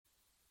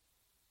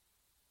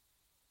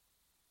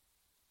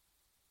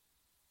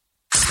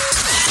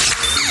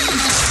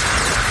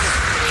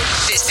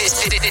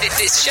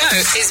This show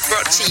is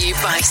brought to you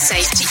by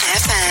Safety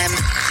FM.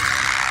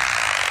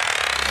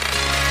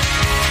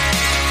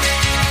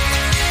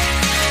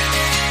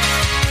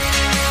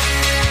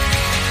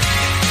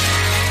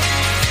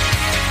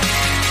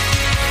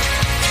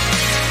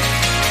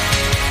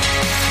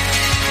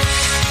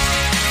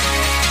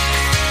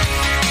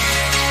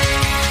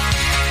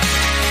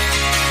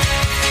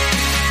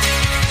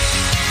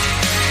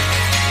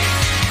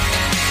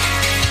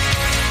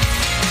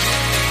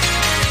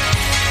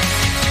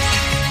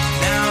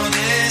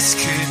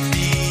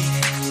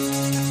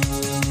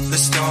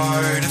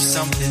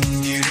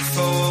 Something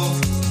beautiful,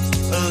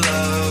 a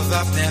love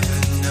I've never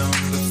known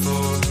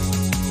before.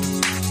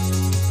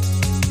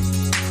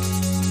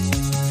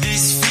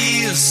 This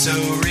feels so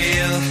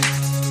real.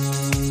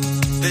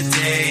 The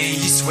day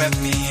you swept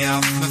me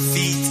off my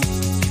feet,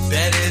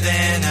 better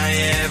than I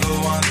ever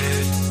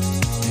wanted.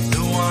 You're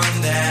the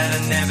one that I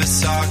never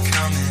saw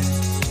coming,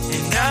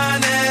 and I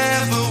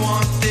never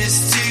want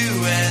this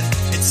to end.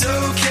 It's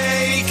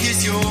okay,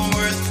 'cause you're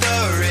worth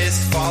the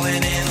risk,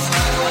 falling in love.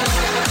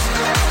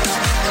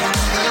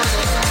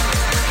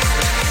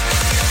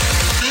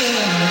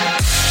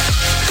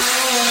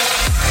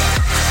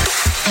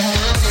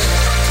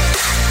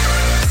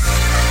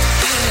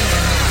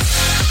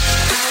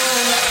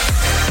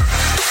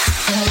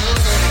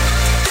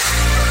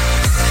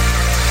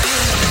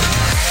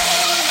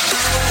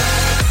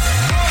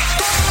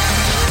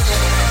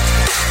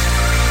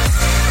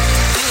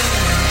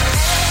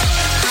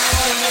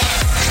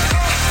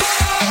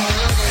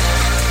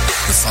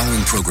 The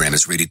following program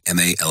is rated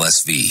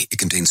MALSV. It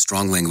contains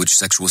strong language,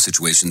 sexual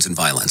situations, and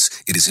violence.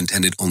 It is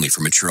intended only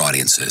for mature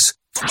audiences.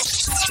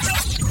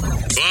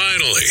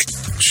 Finally,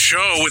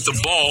 show with the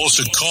balls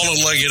to call it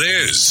like it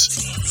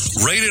is.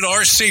 Rated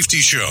R Safety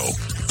Show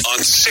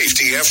on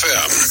Safety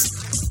FM.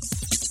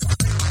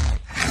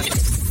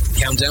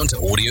 Countdown to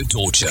audio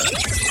torture.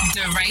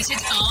 The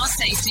Rated R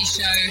Safety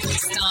Show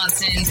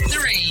starts in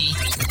 3,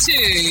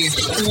 2,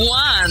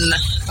 1.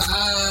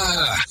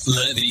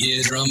 Let the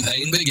eardrum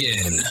pain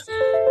begin.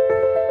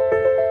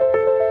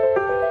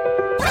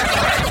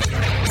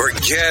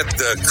 Forget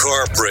the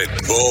corporate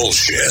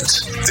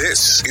bullshit.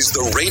 This is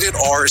the Rated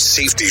R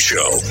Safety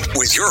Show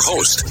with your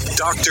host,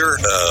 Dr.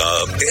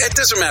 It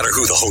doesn't matter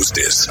who the host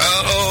is.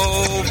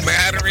 Oh,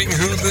 mattering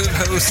who the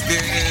host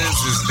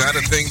is not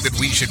a thing that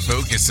we should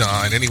focus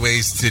on.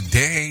 Anyways,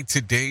 today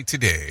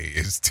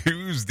is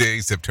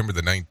Tuesday, September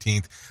the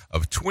 19th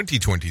of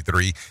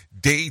 2023,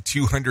 day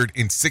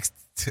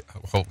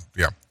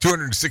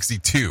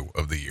 262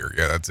 of the year.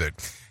 Yeah, that's it.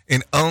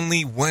 And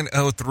only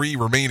 103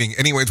 remaining.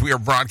 Anyways, we are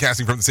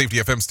broadcasting from the Safety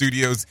FM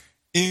studios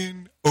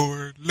in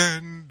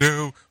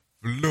Orlando,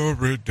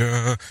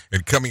 Florida,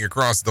 and coming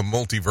across the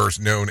multiverse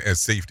known as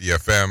Safety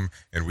FM,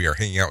 and we are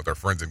hanging out with our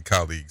friends and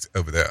colleagues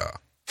over there.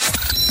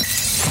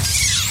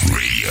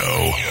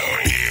 Radio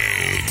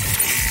in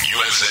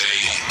USA,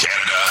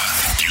 Canada,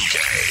 UK.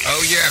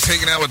 Oh, yes,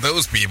 hanging out with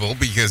those people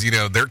because, you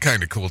know, they're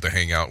kind of cool to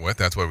hang out with.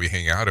 That's why we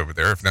hang out over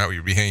there. If not,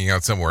 we'd be hanging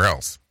out somewhere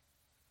else.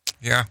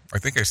 Yeah, I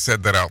think I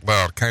said that out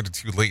loud. Kind of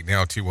too late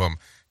now to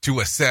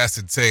assess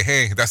and say,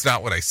 hey, that's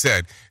not what I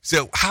said.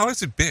 So how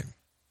has it been?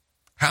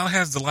 How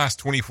has the last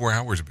 24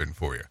 hours been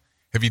for you?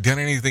 Have you done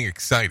anything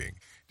exciting?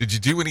 Did you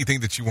do anything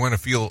that you want to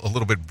feel a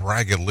little bit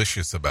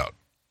braggalicious about?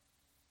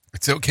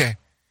 It's okay.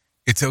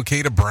 It's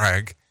okay to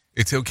brag.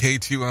 It's okay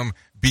to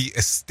be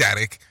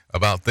ecstatic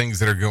about things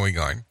that are going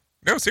on.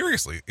 No,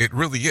 seriously, it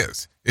really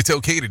is. It's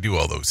okay to do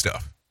all those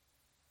stuff.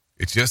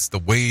 It's just the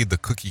way the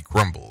cookie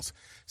crumbles.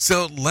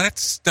 So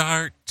let's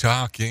start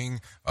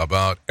talking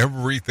about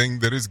everything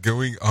that is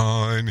going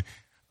on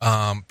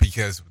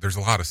because there's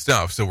a lot of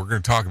stuff. So we're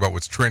going to talk about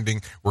what's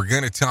trending. We're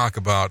going to talk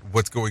about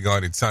what's going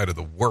on inside of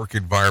the work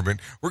environment.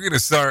 We're going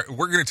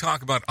to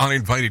talk about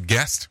uninvited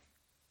guests.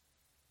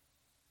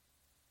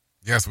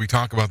 Yes, we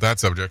talk about that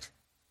subject.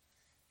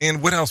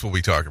 And what else will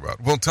we talk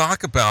about? We'll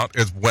talk about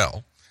as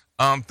well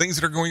things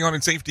that are going on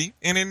in safety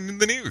and in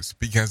the news,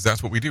 because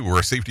that's what we do. We're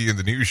a safety in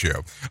the news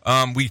show.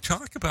 We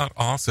talk about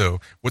also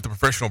what the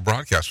professional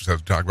broadcasters have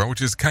to talk about,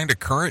 which is kind of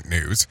current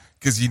news,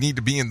 because you need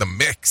to be in the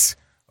mix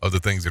of the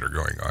things that are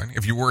going on.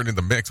 If you weren't in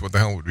the mix, what the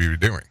hell would we be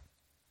doing?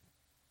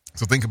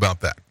 So think about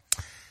that.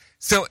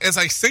 So as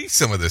I say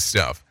some of this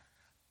stuff,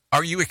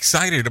 are you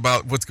excited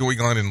about what's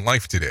going on in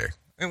life today?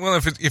 And well,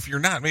 if you're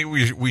not, maybe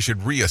we should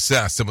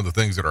reassess some of the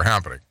things that are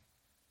happening.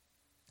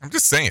 I'm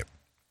just saying.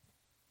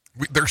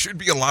 There should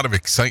be a lot of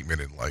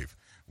excitement in life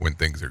when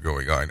things are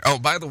going on. Oh,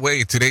 by the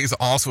way, today's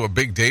also a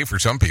big day for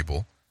some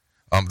people.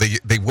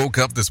 They woke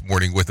up this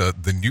morning with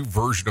the new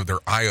version of their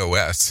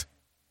iOS.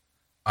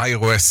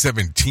 iOS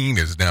 17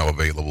 is now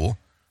available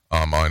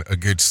on a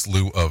good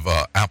slew of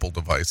Apple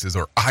devices,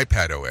 or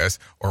iPad OS,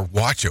 or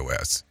Watch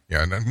OS.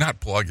 Yeah, and I'm not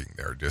plugging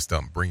there, just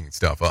bringing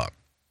stuff up.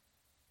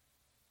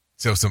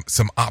 So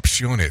some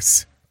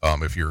opciones,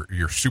 if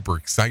you're super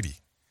excited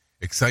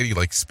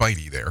like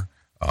Spidey there.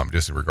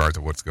 just in regards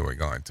to what's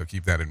going on. So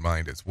keep that in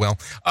mind as well.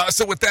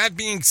 So with that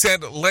being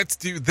said, let's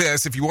do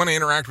this. If you want to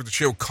interact with the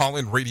show,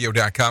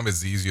 callinradio.com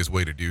is the easiest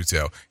way to do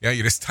so. Yeah,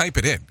 you just type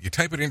it in. You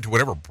type it into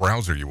whatever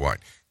browser you want.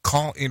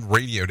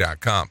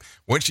 Callinradio.com.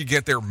 Once you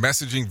get there,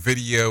 messaging,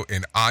 video,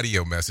 and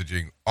audio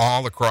messaging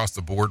all across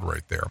the board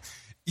right there.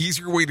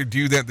 Easier way to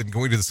do that than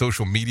going to the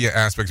social media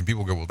aspects, and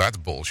people go, well, that's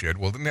bullshit.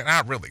 Well,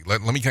 not really.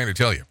 Let me kind of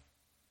tell you.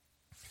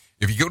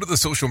 If you go to the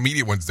social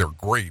media ones, they're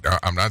great.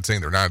 I'm not saying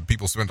they're not.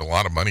 People spend a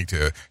lot of money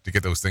to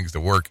get those things to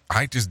work.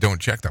 I just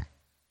don't check them.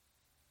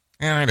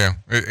 And I know,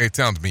 it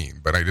sounds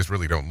mean, but I just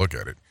really don't look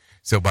at it.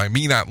 So by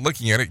me not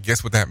looking at it,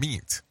 guess what that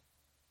means?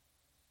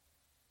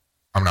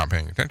 I'm not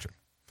paying attention.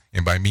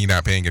 And by me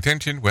not paying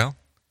attention, well,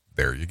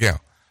 there you go.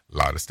 A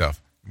lot of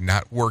stuff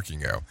not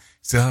working out.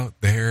 So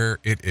there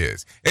it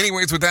is.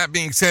 Anyways, with that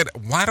being said,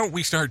 why don't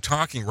we start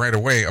talking right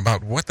away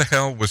about what the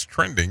hell was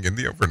trending in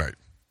the overnight?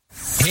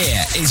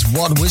 Here is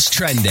what was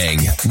trending.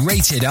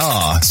 Rated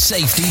R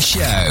Safety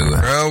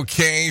Show.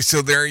 Okay,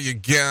 so there you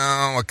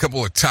go. A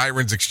couple of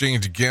tyrants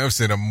exchange gifts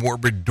and a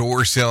morbid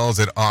door sells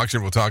at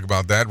auction. We'll talk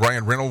about that.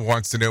 Ryan Reynolds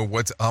wants to know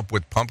what's up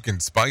with pumpkin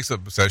spice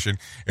obsession.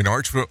 And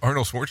Arnold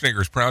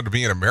Schwarzenegger is proud to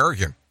be an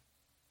American.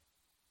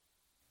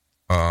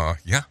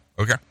 Yeah,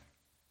 okay.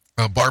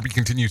 Barbie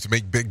continues to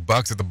make big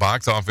bucks at the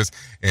box office,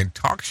 and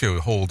talk show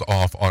hold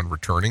off on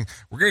returning.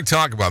 We're going to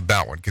talk about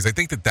that one because I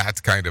think that's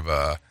kind of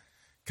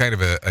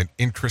an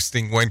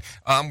interesting one.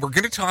 We're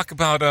going to talk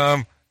about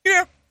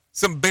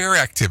some bear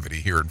activity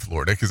here in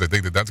Florida because I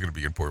think that's going to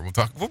be important.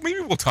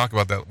 Maybe we'll talk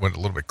about that one a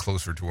little bit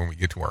closer to when we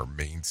get to our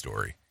main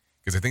story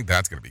because I think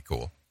that's going to be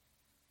cool.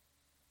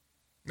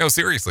 No,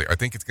 seriously, I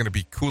think it's going to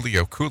be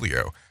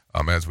coolio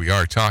as we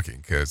are talking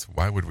because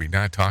why would we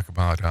not talk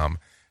about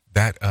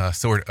that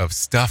sort of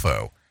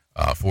stuffo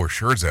for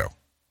Scherzo?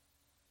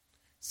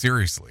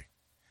 Seriously.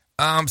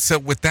 So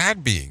with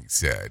that being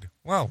said,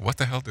 well, what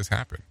the hell just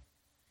happened?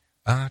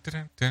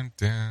 Okay.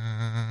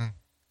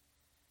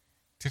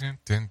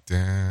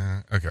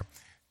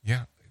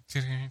 Yeah.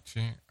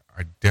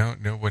 I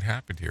don't know what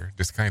happened here.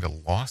 Just kind of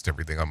lost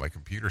everything on my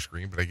computer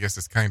screen, but I guess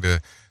it's kind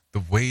of the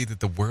way that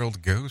the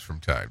world goes from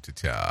time to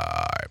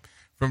time.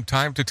 From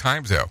time to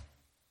time, though.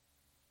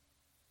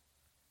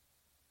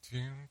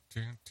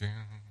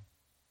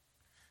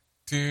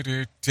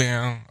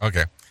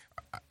 Okay.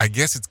 I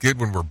guess it's good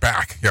when we're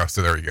back. Yeah,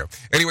 so there you go.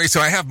 Anyway, so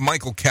I have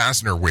Michael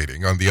Kastner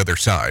waiting on the other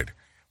side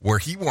where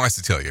he wants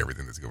to tell you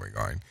everything that's going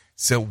on.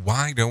 So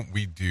why don't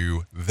we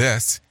do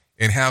this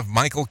and have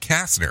Michael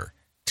Kastner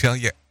tell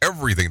you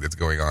everything that's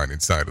going on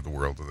inside of the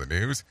world of the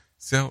news?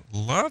 So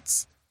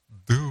let's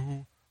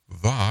do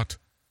that.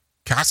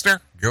 Kastner,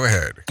 go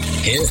ahead.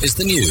 Here is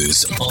the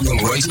news on the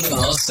Rated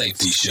R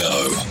Safety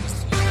Show.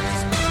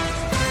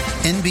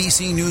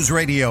 NBC News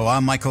Radio,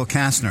 I'm Michael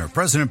Kastner.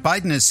 President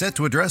Biden is set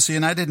to address the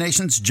United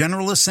Nations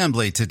General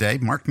Assembly today.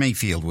 Mark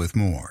Mayfield with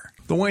more.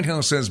 The White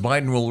House says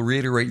Biden will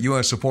reiterate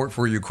U.S. support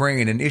for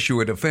Ukraine and issue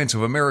a defense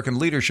of American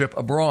leadership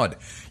abroad.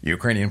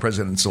 Ukrainian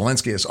President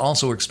Zelensky is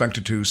also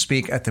expected to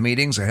speak at the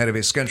meetings ahead of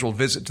his scheduled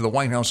visit to the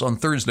White House on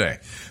Thursday.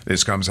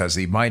 This comes as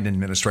the Biden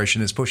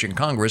administration is pushing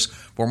Congress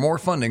for more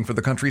funding for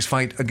the country's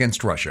fight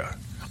against Russia.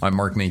 I'm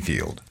Mark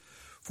Mayfield.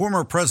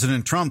 Former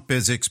President Trump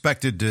is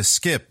expected to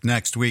skip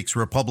next week's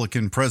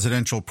Republican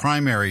presidential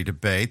primary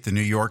debate. The New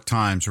York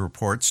Times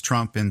reports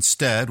Trump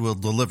instead will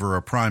deliver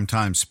a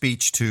primetime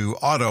speech to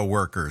auto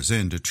workers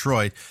in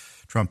Detroit.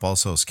 Trump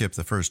also skipped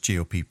the first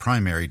GOP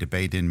primary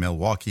debate in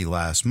Milwaukee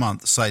last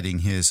month, citing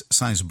his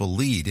sizable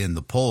lead in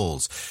the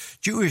polls.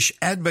 Jewish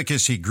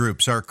advocacy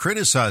groups are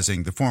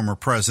criticizing the former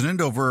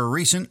president over a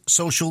recent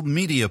social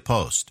media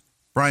post.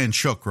 Brian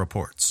Shook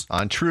reports.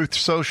 On Truth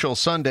Social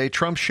Sunday,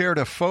 Trump shared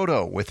a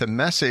photo with a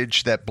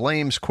message that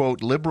blames,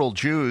 quote, liberal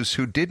Jews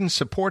who didn't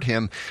support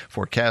him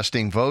for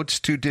casting votes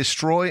to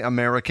destroy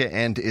America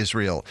and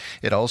Israel.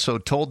 It also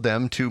told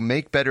them to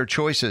make better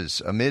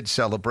choices amid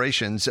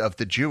celebrations of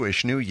the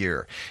Jewish New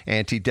Year.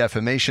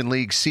 Anti-Defamation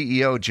League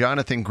CEO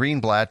Jonathan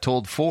Greenblatt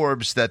told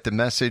Forbes that the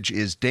message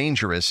is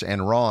dangerous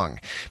and wrong.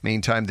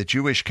 Meantime, the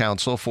Jewish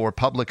Council for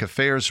Public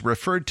Affairs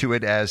referred to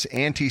it as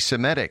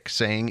anti-Semitic,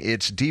 saying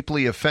it's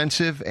deeply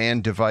offensive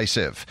and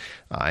divisive.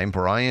 I'm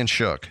Brian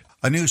Shook.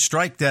 A new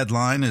strike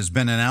deadline has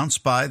been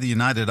announced by the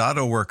United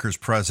Auto Workers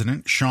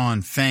president,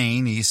 Sean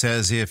Fain. He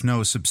says if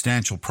no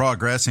substantial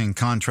progress in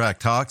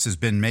contract talks has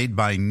been made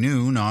by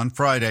noon on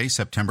Friday,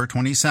 September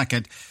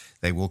 22nd,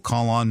 they will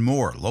call on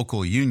more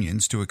local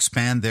unions to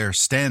expand their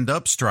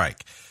stand-up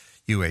strike.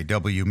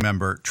 UAW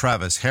member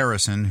Travis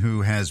Harrison,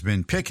 who has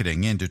been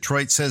picketing in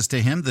Detroit, says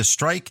to him the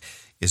strike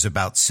is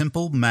about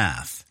simple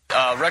math.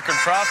 Record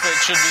profit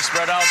should be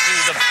spread out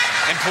to the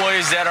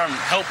employees that are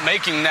help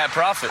making that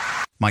profit.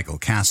 Michael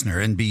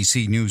Kastner,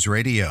 NBC News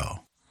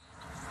Radio.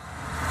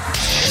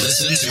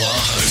 Listen to our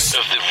host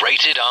Of the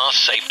Rated R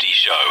Safety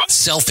Show.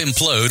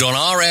 self-implode on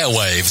our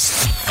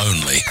airwaves,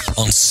 only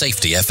on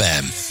Safety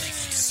FM.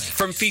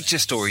 From Feature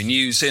Story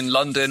News in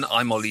London,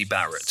 I'm Ollie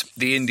Barrett.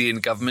 The Indian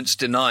government's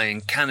denying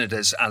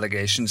Canada's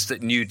allegations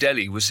that New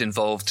Delhi was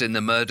involved in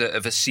the murder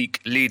of a Sikh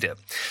leader.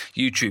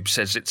 YouTube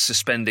says it's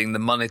suspending the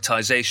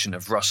monetization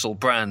of Russell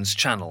Brand's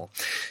channel.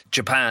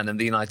 Japan and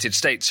the United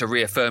States are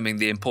reaffirming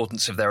the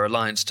importance of their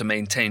alliance to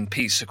maintain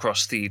peace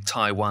across the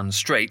Taiwan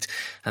Strait,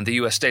 and the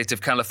US state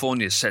of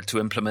California is set to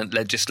implement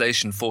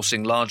legislation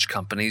forcing large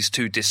companies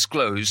to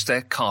disclose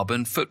their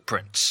carbon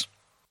footprints.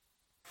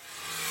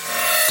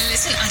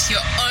 Listen at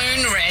your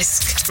own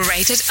risk.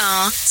 Rated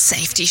R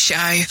Safety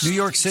Show. New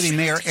York City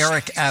Mayor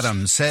Eric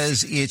Adams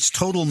says it's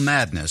total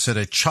madness that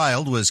a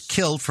child was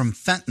killed from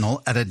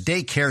fentanyl at a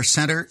daycare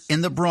center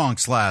in the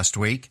Bronx last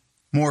week.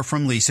 More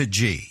from Lisa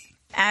G.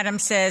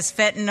 Adams says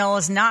fentanyl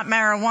is not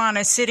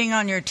marijuana sitting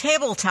on your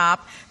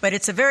tabletop, but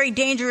it's a very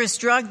dangerous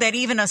drug that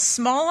even a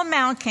small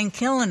amount can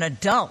kill an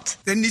adult.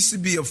 There needs to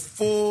be a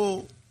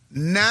full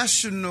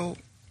national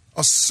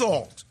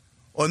assault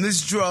on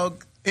this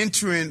drug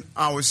entering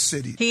our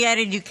city. He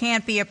added you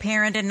can't be a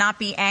parent and not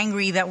be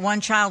angry that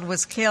one child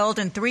was killed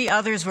and 3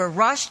 others were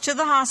rushed to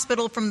the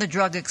hospital from the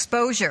drug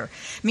exposure.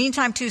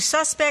 Meantime, 2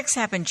 suspects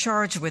have been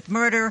charged with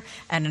murder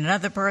and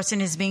another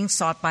person is being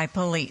sought by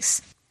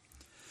police.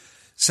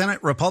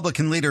 Senate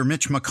Republican leader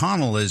Mitch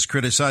McConnell is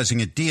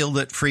criticizing a deal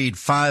that freed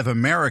 5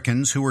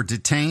 Americans who were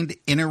detained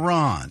in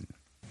Iran.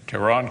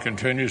 Tehran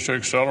continues to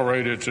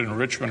accelerate its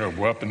enrichment of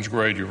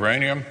weapons-grade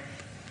uranium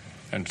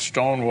and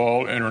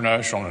stonewall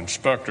international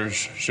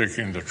inspectors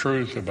seeking the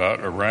truth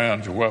about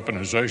Iran's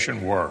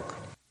weaponization work.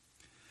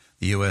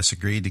 The U.S.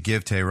 agreed to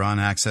give Tehran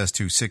access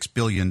to $6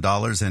 billion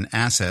in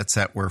assets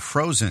that were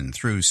frozen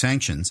through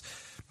sanctions.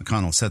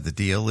 McConnell said the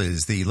deal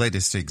is the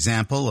latest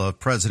example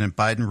of President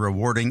Biden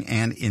rewarding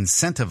and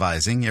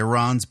incentivizing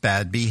Iran's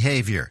bad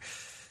behavior.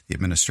 The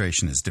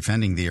administration is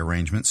defending the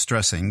arrangement,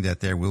 stressing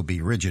that there will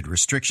be rigid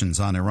restrictions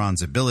on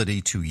Iran's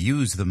ability to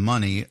use the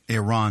money.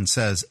 Iran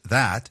says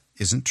that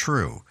isn't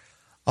true.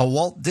 A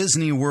Walt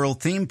Disney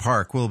World theme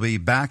park will be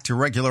back to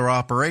regular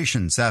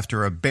operations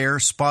after a bear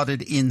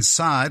spotted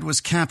inside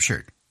was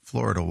captured.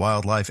 Florida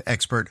wildlife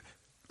expert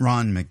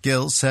Ron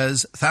McGill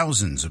says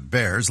thousands of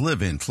bears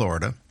live in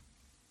Florida.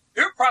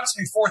 There are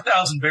approximately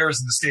 4,000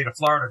 bears in the state of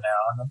Florida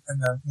now,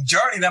 and the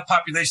majority of that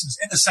population is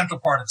in the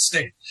central part of the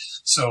state.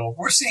 So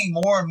we're seeing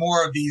more and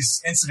more of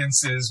these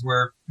incidences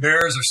where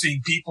bears are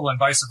seeing people and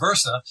vice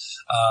versa.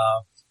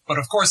 But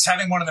of course,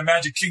 having one in the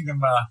Magic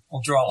Kingdom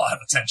will draw a lot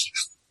of attention.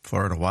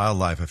 Florida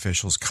wildlife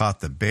officials caught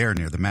the bear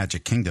near the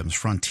Magic Kingdom's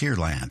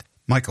Frontierland.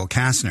 Michael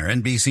Kastner,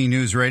 NBC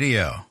News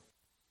Radio.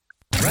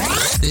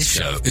 This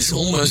show is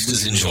almost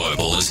as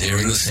enjoyable as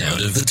hearing the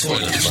sound of the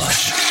toilet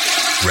flush.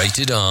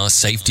 Rated R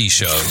Safety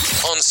Show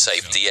on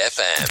Safety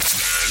FM.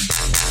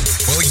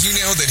 Well, you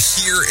know that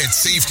here at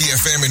Safety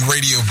FM and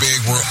Radio Big,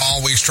 we're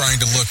always trying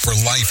to look for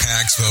life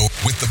hacks. So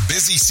with the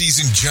busy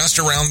season just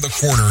around the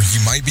corner,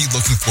 you might be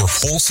looking for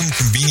wholesome,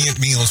 convenient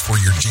meals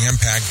for your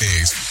jam-packed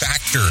days.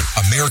 Factor,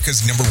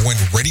 America's #1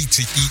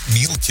 ready-to-eat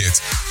meal kits,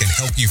 can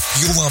help you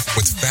fuel up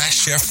with fast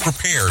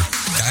chef-prepared,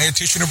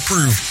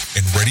 dietitian-approved,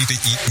 and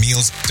ready-to-eat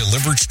meals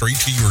delivered straight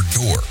to your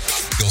door.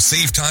 You'll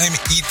save time,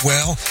 eat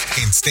well,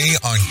 and stay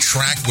on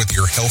track with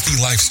your healthy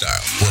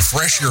lifestyle.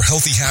 Refresh your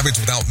healthy habits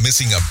without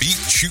missing a beat.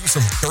 Choose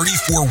from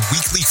 34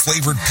 weekly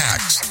flavored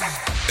packs.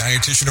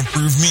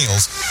 Dietitian-approved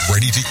meals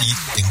ready to eat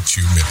in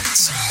 2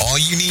 minutes. All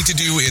you need to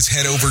do is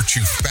head over to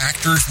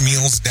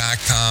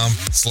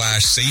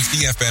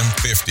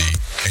factorsmeals.com/safetyfm50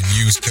 and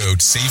use code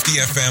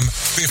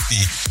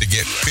safetyfm50 to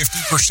get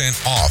 50%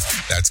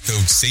 off. That's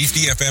code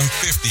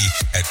safetyfm50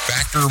 at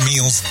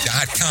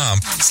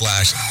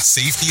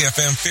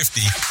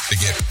factormeals.com/safetyfm50 to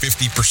get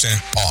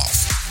 50%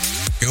 off.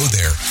 Go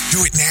there.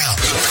 Do it now.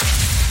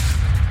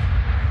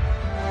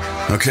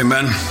 Okay,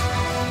 men,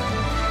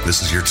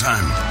 this is your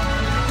time.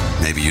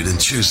 Maybe you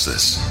didn't choose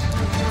this,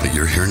 but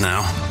you're here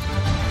now.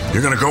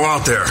 You're going to go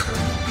out there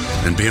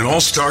and be an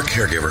all-star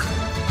caregiver.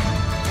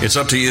 It's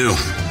up to you.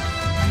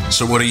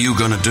 So what are you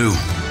going to do?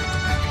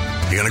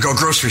 You're going to go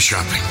grocery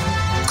shopping,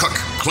 cook,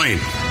 clean,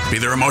 be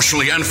there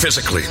emotionally and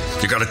physically.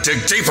 You got to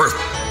dig deeper.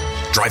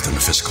 Drive them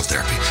to physical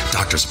therapy,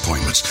 doctor's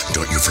appointments.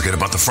 Don't you forget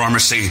about the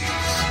pharmacy.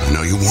 I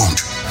know you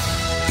won't,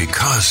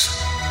 because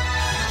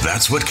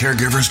that's what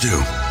caregivers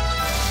do.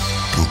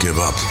 Don't give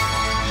up.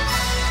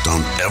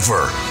 Don't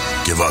ever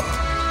give up.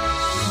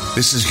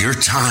 This is your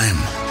time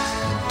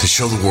to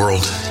show the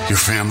world, your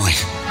family,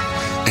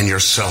 and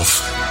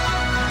yourself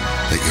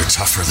that you're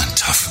tougher than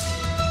tough.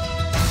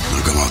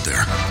 Now go out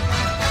there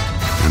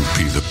and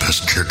be the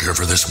best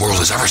caregiver this world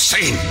has ever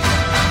seen.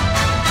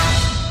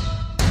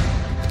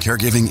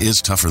 Caregiving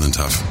is tougher than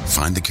tough.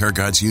 Find the care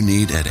guides you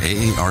need at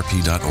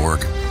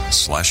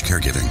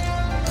aarp.org/caregiving.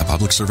 A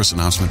public service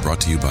announcement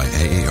brought to you by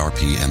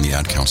AARP and the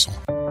Ad Council.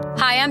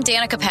 Hi, I'm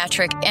Danica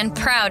Patrick and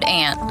proud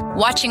aunt.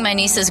 Watching my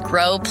nieces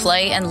grow,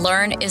 play, and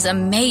learn is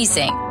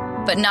amazing.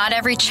 But not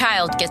every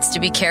child gets to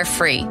be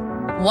carefree.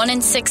 1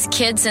 in 6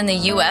 kids in the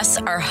U.S.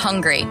 are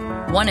hungry.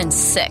 1 in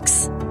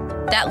 6.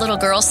 That little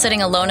girl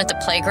sitting alone at the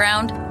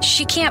playground,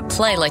 she can't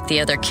play like the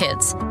other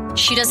kids.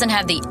 She doesn't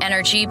have the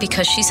energy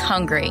because she's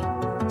hungry.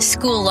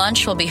 School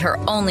lunch will be her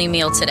only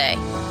meal today.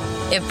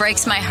 It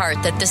breaks my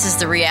heart that this is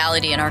the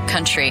reality in our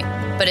country,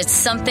 but it's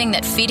something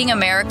that Feeding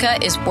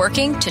America is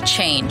working to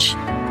change.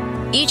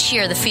 Each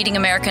year, the Feeding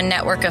America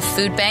network of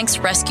food banks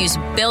rescues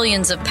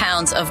billions of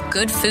pounds of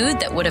good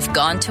food that would have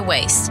gone to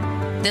waste.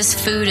 This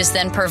food is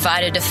then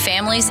provided to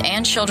families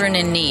and children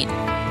in need.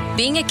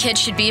 Being a kid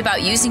should be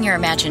about using your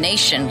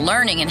imagination,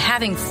 learning, and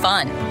having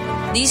fun.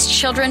 These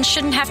children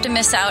shouldn't have to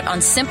miss out on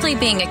simply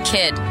being a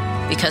kid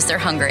because they're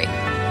hungry.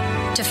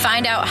 To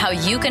find out how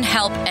you can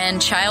help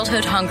end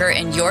childhood hunger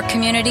in your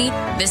community,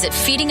 visit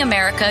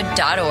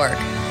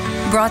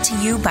feedingamerica.org. Brought to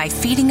you by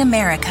Feeding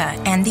America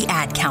and the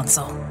Ad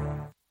Council.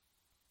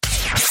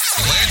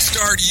 Let's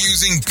start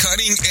using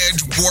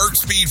cutting-edge warp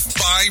speed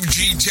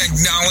 5G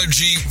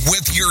technology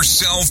with your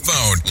cell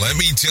phone. Let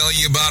me tell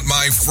you about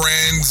my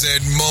friends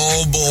at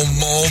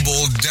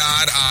mobile.io.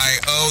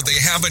 They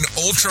have an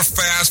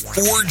ultra-fast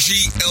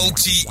 4G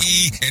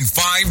LTE and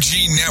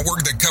 5G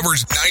network that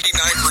covers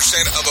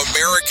 99% of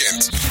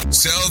Americans.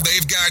 So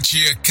they've got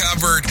you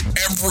covered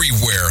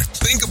everywhere.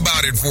 Think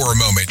about it for a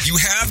moment. You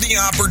have the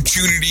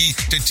opportunity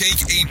to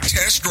take a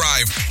test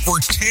drive for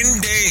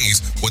 10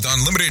 days with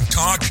unlimited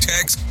talk,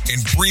 text,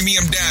 and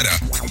premium data.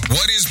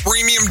 What is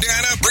premium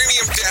data?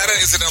 Premium data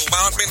is an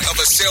allotment of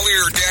a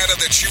cellular data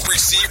that you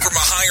receive from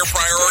a higher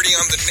priority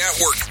on the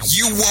network.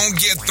 You won't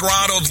get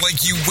throttled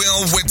like you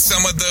will with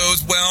some of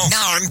those, well,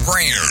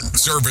 non-brand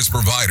service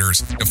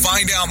providers. To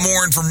find out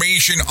more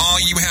information, all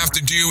you have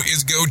to do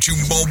is go to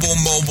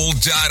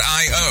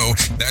mobile.io.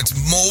 That's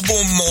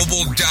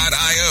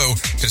mobile.io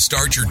to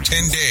start your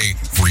 10-day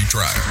free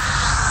trial.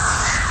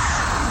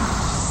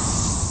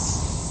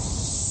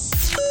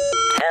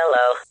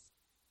 Hello.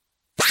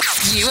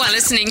 You are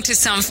listening to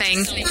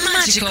something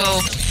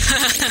magical.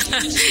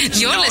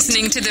 You're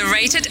listening to the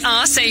Rated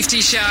R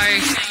Safety Show.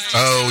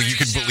 Oh, you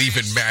can believe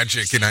in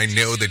magic, and I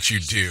know that you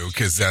do,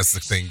 because that's the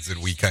things that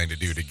we kind of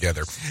do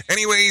together.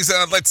 Anyways,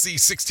 let's see,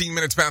 16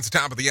 minutes past the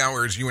top of the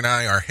hour as you and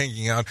I are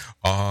hanging out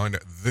on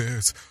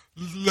this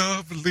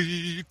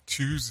lovely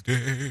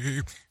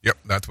Tuesday. Yep,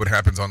 that's what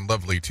happens on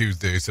Lovely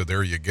Tuesday, so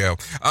there you go.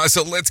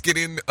 So let's get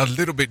in a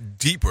little bit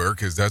deeper,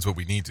 because that's what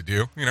we need to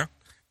do, you know,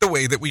 the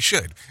way that we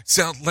should.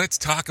 So let's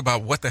talk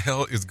about what the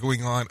hell is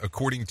going on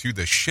according to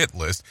the shit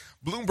list.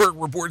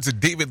 Bloomberg reports that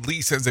David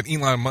Lee says that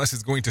Elon Musk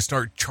is going to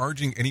start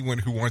charging anyone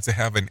who wants to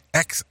have an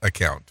X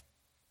account.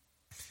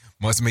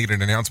 Musk made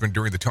an announcement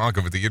during the talk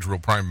of the Israel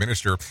Prime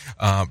Minister,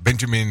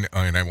 Benjamin,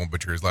 and I won't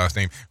butcher his last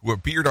name, who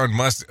appeared on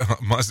Musk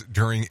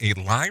during a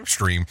live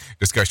stream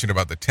discussion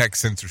about the tech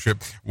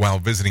censorship while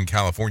visiting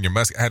California.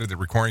 Musk added that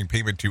requiring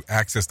payment to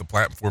access the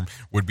platform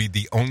would be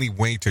the only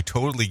way to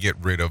totally get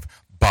rid of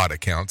bot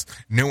accounts.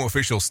 No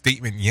official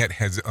statement yet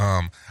has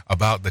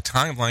about the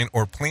timeline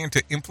or plan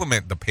to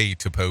implement the pay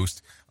to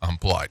post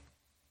plot.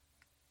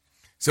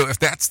 So if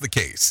that's the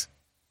case,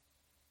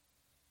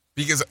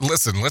 because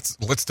listen,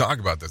 let's talk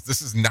about this.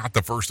 This is not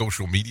the first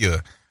social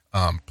media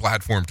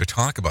platform to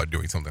talk about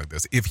doing something like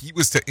this. If he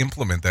was to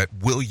implement that,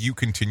 will you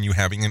continue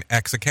having an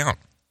X account?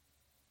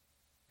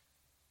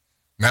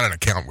 Not an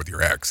account with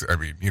your ex. I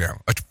mean, you know,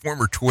 a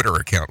former Twitter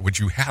account. Would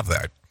you have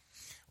that?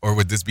 Or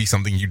would this be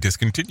something you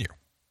discontinue?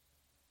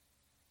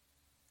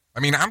 I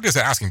mean, I'm just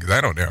asking because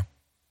I don't know.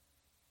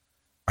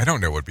 I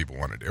don't know what people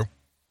want to do.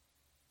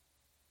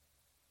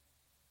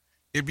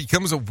 It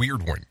becomes a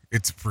weird one.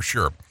 It's for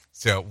sure.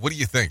 So what do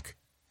you think?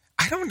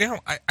 I don't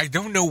know. I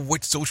don't know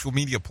what social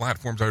media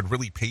platforms I would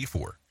really pay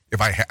for if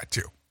I had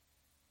to.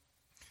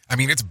 I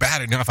mean, it's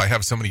bad enough I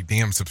have so many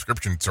damn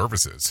subscription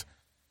services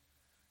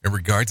in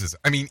regards to,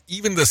 I mean,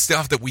 even the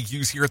stuff that we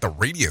use here at the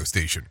radio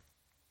station,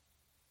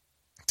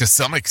 to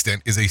some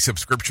extent, is a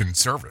subscription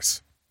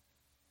service.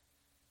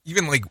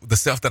 Even like the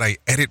stuff that I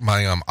edit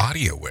my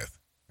audio with.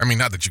 I mean,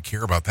 not that you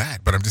care about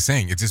that, but I'm just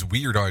saying it's just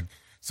weird on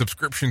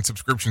subscription.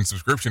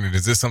 And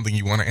is this something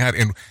you want to add?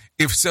 And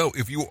if so,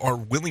 if you are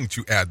willing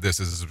to add this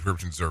as a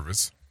subscription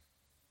service,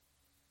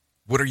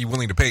 what are you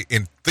willing to pay?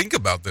 And think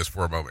about this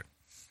for a moment.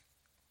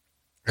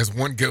 As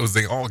one goes,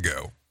 they all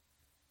go.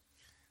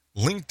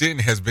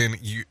 LinkedIn has been,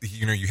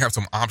 you know, you have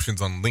some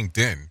options on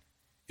LinkedIn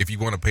if you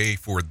want to pay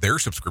for their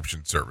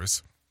subscription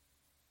service.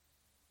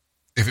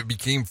 If it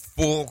became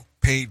full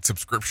paid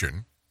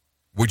subscription,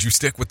 would you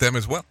stick with them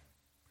as well?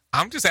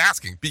 I'm just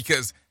asking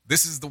because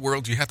this is the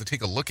world you have to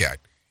take a look at.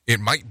 It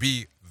might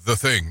be the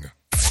thing.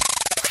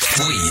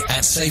 We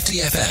at Safety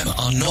FM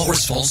are not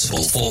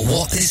responsible for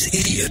what this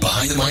idiot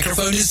behind the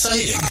microphone is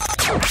saying.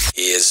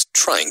 He is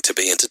trying to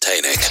be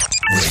entertaining.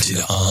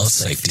 Rated R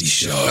Safety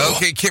Show.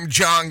 Okay, Kim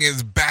Jong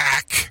is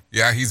back.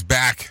 Yeah, he's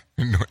back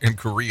in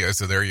Korea,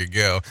 so there you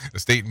go. The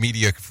state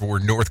media for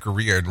North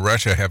Korea and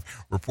Russia have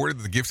reported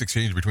that the gifts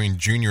exchange between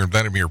Junior and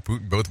Vladimir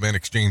Putin, both men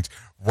exchanged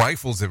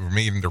rifles that were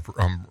made in their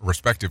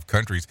respective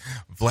countries.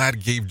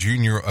 Vlad gave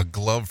Junior a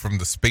glove from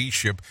the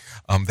spaceship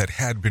that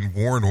had been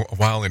worn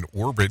while in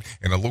orbit,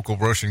 and a local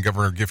Russian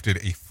governor gifted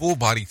a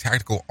full-body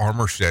tactical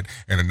armor set,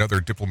 and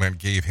another diplomat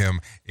gave him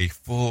a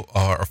full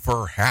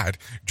fur hat.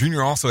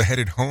 Junior also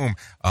headed home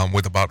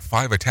with about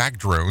 5 attack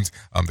drones,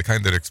 the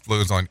kind that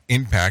explodes on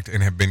impact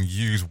and have been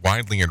used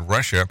widely in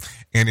Russia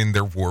and in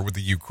their war with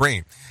the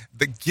Ukraine.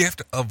 The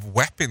gift of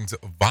weapons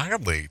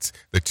violates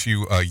the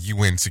 2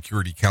 UN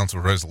Security Council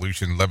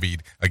resolution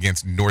levied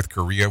against North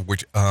Korea,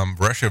 which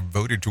Russia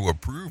voted to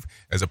approve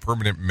as a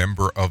permanent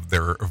member of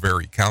their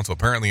very council.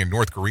 Apparently, in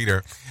North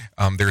Korea,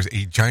 there's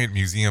a giant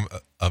museum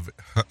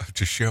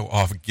to show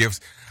off gifts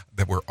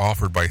that were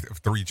offered by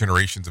 3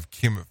 generations of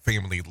Kim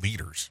family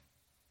leaders.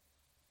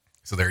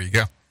 So there you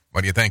go.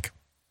 What do you think?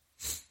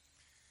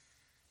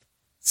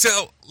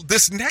 So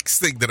this next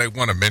thing that I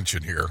want to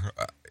mention here,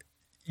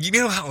 you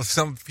know how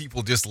some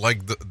people just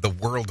like the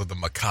world of the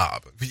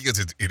macabre, because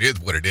it is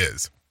what it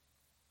is.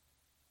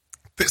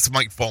 This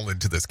might fall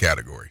into this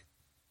category.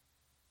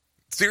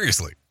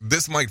 Seriously,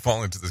 this might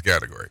fall into this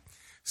category.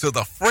 So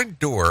the front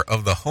door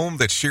of the home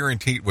that Sharon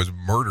Tate was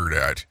murdered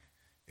at,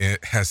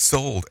 it has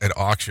sold at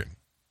auction.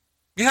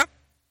 Yeah,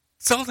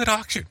 sold at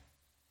auction.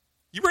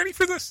 You ready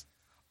for this?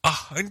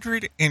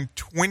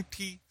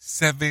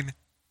 $127,000.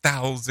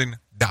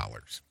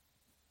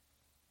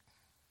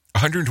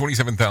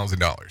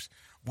 $127,000.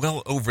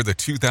 Well over the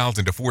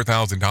 $2,000 to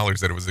 $4,000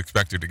 that it was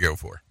expected to go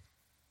for.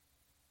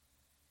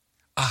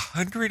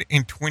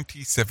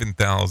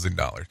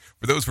 $127,000.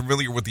 For those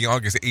familiar with the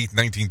August 8th,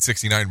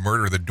 1969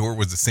 murder, the door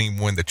was the same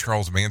one that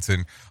Charles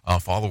Manson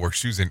follower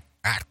Susan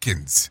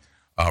Atkins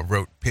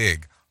wrote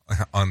 "Pig"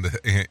 on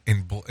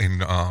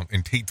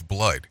in Tate's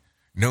blood.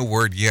 No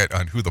word yet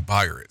on who the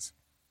buyer is.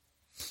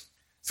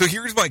 So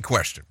here's my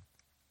question.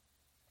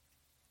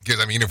 Because,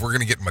 I mean, if we're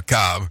going to get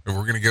macabre, if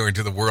we're going to go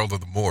into the world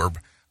of the morb,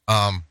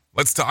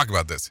 let's talk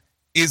about this.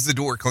 Is the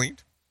door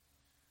cleaned?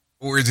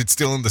 Or is it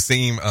still in the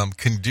same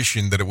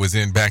condition that it was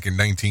in back in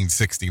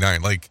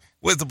 1969? Like,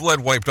 was the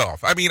blood wiped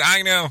off? I mean,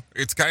 I know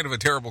it's kind of a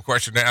terrible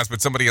question to ask,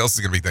 but somebody else is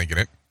going to be thinking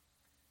it.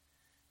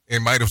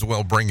 And might as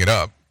well bring it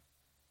up.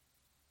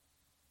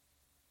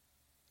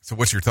 So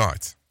what's your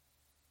thoughts?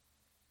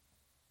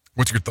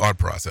 What's your thought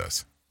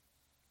process?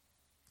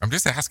 I'm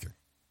just asking.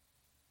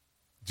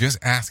 Just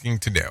asking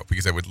to know,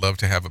 because I would love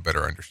to have a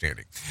better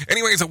understanding.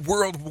 Anyways, a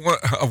World War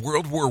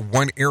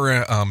I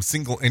era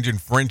single-engine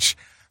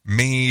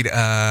French-made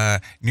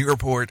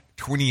Nieuport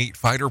 28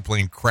 fighter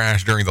plane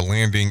crashed during the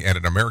landing at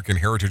an American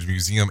Heritage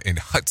Museum in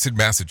Hudson,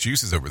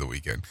 Massachusetts over the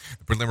weekend.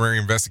 The preliminary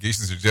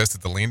investigation suggests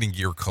that the landing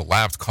gear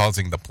collapsed,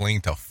 causing the plane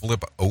to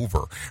flip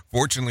over.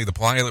 Fortunately, the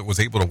pilot was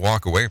able to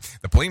walk away.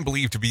 The plane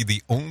believed to be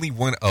the only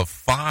one of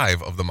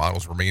 5 of the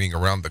models remaining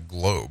around the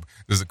globe.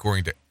 This is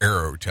according to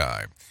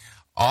Aerotime.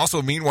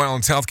 Also, meanwhile,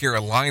 in South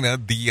Carolina,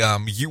 the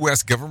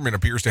U.S. government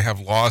appears to have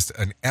lost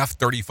an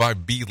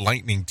F-35B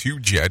Lightning II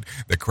jet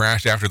that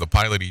crashed after the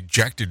pilot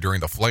ejected during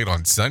the flight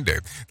on Sunday.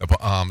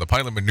 The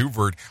pilot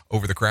maneuvered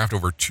over the craft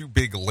over 2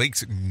 big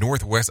lakes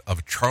northwest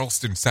of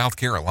Charleston, South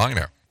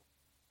Carolina.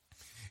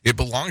 It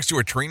belongs to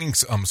a training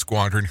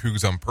squadron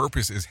whose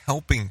purpose is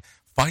helping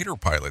fighter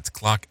pilots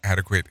clock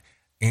adequate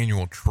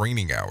annual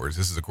training hours.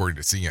 This is according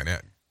to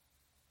CNN.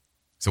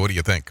 So what do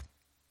you think?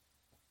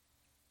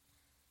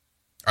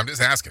 I'm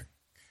just asking,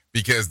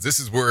 because this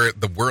is where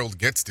the world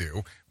gets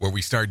to, where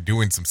we start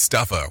doing some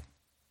stuffo.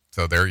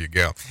 So there you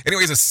go.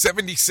 Anyways, a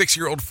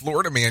 76-year-old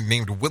Florida man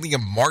named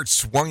William March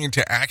swung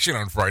into action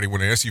on Friday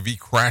when an SUV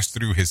crashed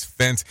through his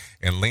fence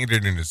and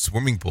landed in a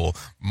swimming pool.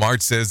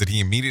 March says that he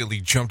immediately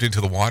jumped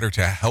into the water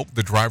to help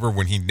the driver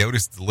when he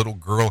noticed the little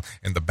girl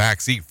in the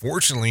back seat.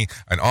 Fortunately,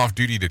 an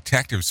off-duty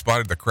detective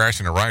spotted the crash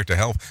and arrived to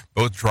help.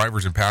 Both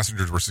drivers and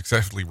passengers were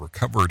successfully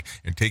recovered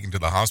and taken to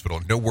the hospital.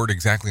 No word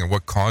exactly on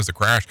what caused the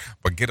crash,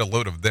 but get a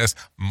load of this.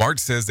 March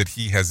says that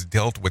he has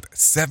dealt with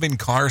 7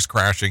 cars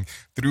crashing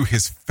through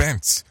his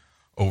fence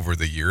over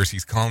the years.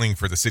 He's calling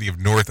for the city of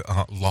North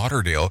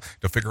Lauderdale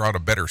to figure out a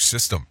better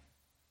system.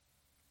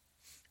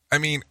 I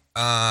mean,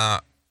 no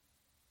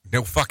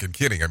fucking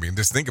kidding. I mean,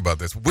 just think about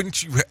this.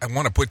 Wouldn't you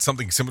want to put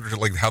something similar to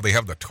like how they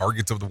have the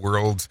Targets of the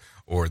world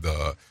or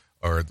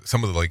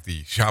some of the like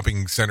the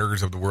shopping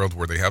centers of the world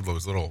where they have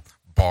those little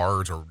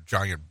bars or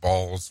giant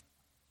balls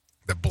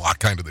that block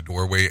kind of the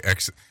doorway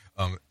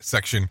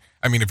section?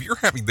 I mean, if you're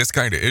having this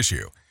kind of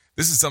issue,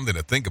 this is something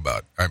to think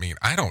about. I mean,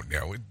 I don't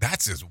know.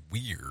 That's just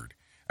weird.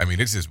 I mean,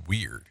 it's just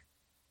weird.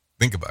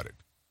 Think about it.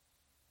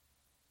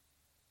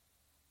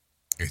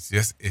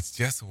 It's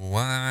just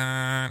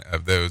one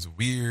of those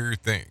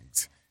weird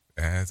things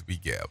as we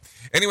go.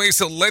 Anyway,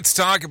 so let's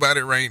talk about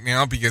it right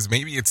now, because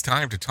maybe it's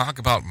time to talk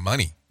about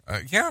money.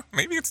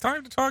 Maybe it's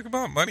time to talk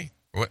about money.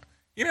 What?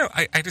 You know,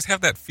 I just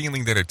have that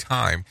feeling that at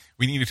time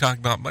we need to talk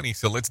about money.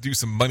 So let's do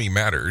some money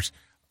matters.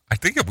 I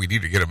think we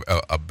need to get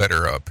a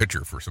better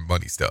picture for some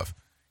money stuff.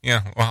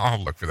 Yeah, well,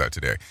 I'll look for that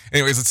today.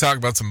 Anyways, let's talk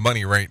about some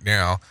money right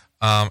now.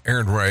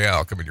 Aaron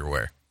Royale coming your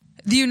way.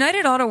 The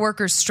United Auto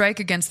Workers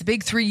strike against the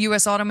big three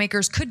U.S.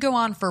 automakers could go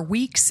on for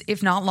weeks,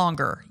 if not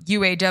longer.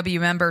 UAW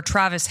member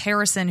Travis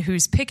Harrison,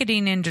 who's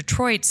picketing in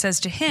Detroit, says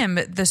to him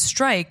the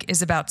strike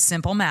is about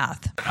simple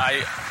math.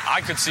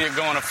 I could see it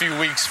going a few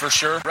weeks for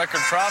sure. Record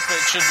profit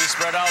should be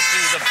spread out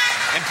to the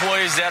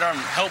employees that are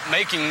help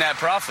making that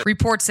profit.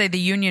 Reports say the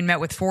union met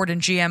with Ford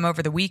and GM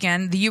over the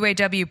weekend. The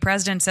UAW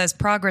president says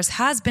progress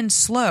has been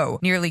slow.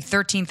 Nearly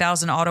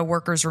 13,000 auto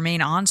workers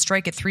remain on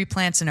strike at 3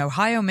 plants in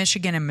Ohio,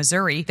 Michigan, and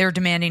Missouri. They're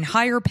demanding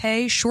higher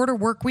pay, shorter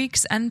work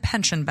weeks, and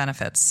pension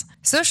benefits.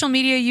 Social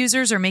media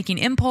users are making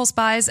impulse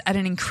buys at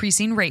an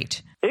increasing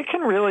rate. It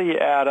can really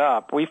add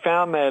up. We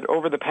found that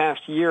over the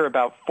past year,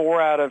 about 4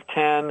 out of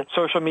 10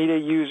 social media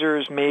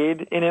users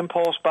made an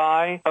impulse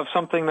buy of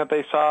something that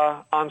they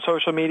saw on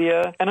social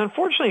media. And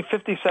unfortunately,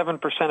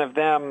 57% of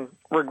them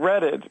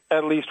regretted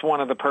at least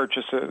one of the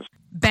purchases.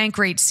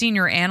 Bankrate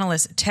senior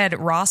analyst Ted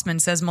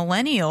Rossman says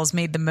millennials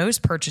made the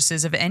most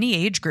purchases of any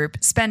age group,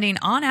 spending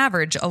on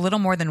average a little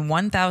more than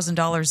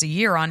 $1,000 a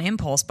year on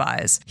impulse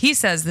buys. He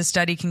says the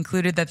study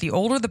concluded that the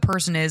older the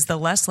person is, the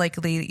less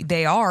likely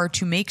they are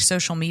to make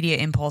social media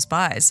impulse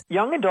buys.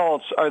 Young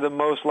adults are the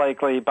most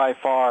likely by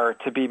far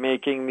to be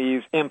making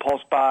these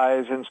impulse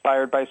buys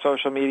inspired by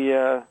social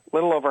media.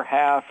 Little over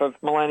half of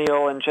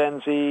millennial and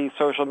Gen Z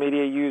social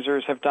media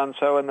users have done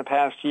so in the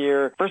past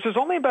year, versus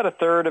only about a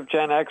third of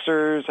Gen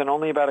Xers and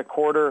only about a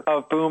quarter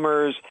of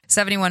boomers.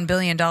 $71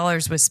 billion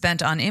was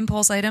spent on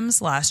impulse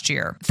items last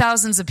year.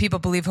 Thousands of people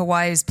believe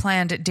Hawaii's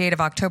planned date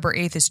of October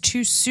 8th is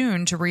too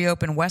soon to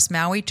reopen West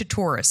Maui to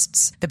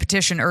tourists. The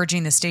petition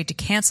urging the state to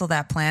cancel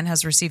that plan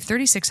has received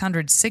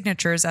 3,600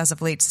 signatures as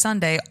of late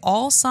Sunday,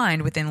 all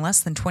signed within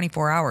less than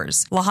 24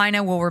 hours.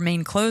 Lahaina will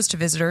remain closed to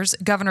visitors.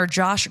 Governor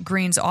Josh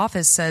Green's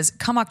office says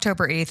come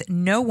October 8th,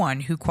 no one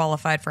who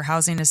qualified for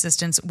housing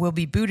assistance will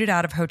be booted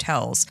out of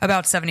hotels.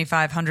 About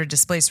 7,500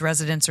 displaced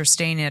residents are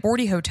staying at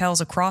 40 hotels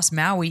across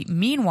Maui.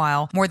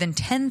 Meanwhile, more than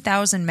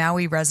 10,000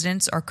 Maui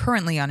residents are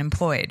currently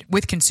unemployed.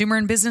 With consumer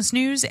and business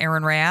news,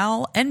 Aaron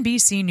Real,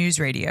 NBC News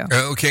Radio.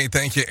 Okay,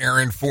 thank you,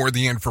 Aaron, for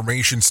the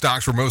information.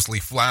 Stocks were mostly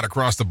flat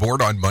across the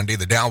board on Monday.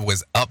 The Dow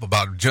was up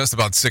just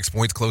about 6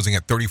 points, closing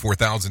at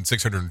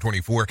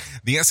 34,624.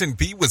 The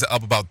S&P was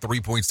up about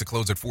 3 points to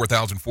close at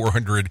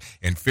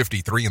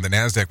 4,453, and the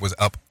Nasdaq was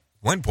up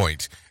 1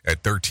 point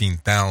at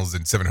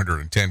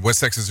 13,710.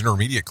 West Texas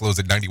Intermediate closed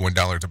at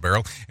 $91 a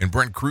barrel, and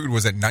Brent crude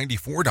was at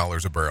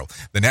 $94 a barrel.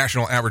 The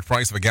national average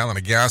price of a gallon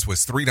of gas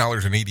was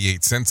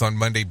 $3.88 on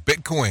Monday.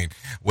 Bitcoin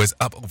was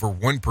up over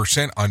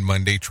 1% on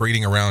Monday,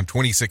 trading around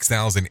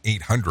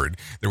 26,800.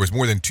 There was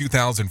more than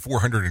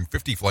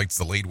 2,450 flights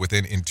delayed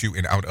within, into,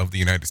 and out of the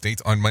United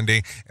States on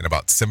Monday, and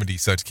about 70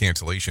 such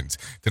cancellations.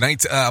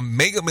 Tonight's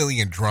Mega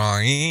Million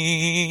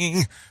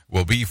drawing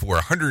will be for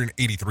a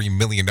 $183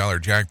 million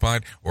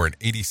jackpot or an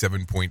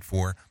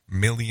 $87.4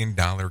 million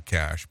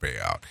cash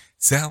payout.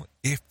 So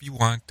if you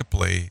want to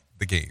play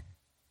the game,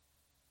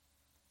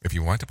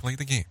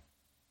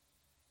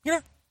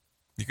 you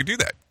can do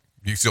that.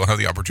 You still have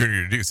the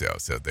opportunity to do so.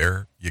 So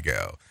there you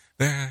go.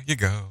 There you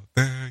go.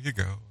 There you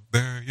go.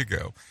 There you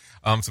go.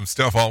 Some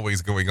stuff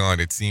always going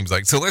on, it seems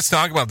like. So let's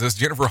talk about this.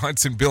 Jennifer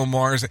Hudson, Bill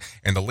Maher,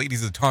 and the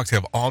ladies of the talks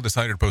have all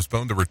decided to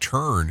postpone the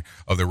return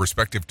of their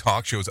respective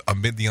talk shows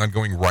amid the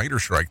ongoing writer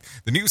strike.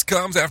 The news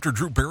comes after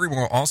Drew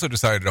Barrymore also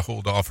decided to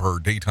hold off her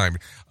daytime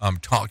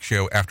talk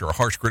show after a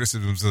harsh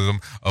criticism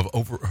of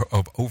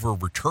over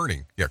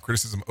returning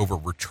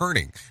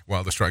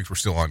while the strikes were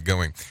still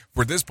ongoing.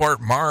 For this part,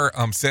 Maher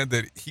said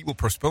that he will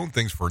postpone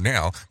things for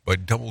now,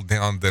 but doubled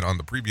down that on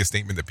the previous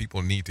statement that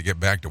people need to get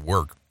back to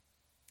work.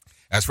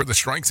 As for the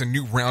strikes, a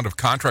new round of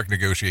contract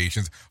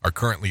negotiations are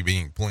currently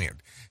being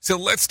planned. So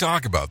let's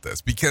talk about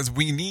this, because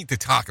we need to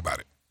talk about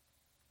it.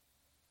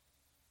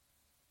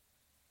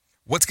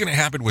 What's going to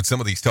happen with some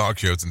of these talk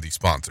shows and these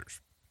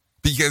sponsors?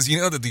 Because you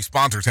know that these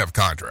sponsors have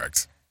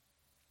contracts.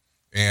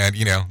 And,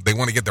 they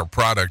want to get their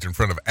product in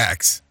front of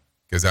X,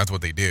 because that's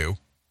what they do.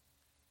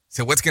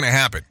 So what's going to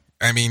happen?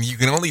 I mean, you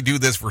can only do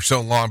this for so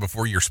long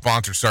before your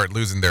sponsors start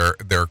losing their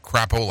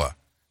crapola.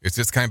 It's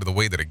just kind of the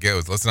way that it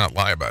goes. Let's not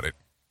lie about it.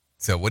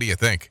 So what do you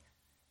think?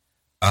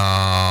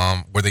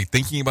 Were they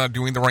thinking about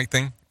doing the right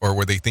thing, or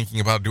were they thinking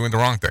about doing the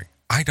wrong thing?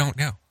 I don't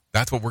know.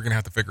 That's what we're going to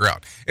have to figure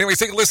out. Anyways,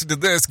 take a listen to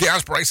this.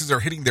 Gas prices are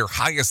hitting their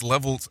highest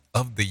levels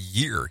of the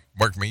year.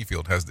 Mark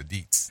Mayfield has the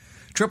deets.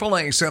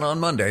 AAA said on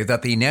Monday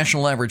that the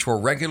national average for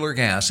regular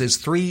gas is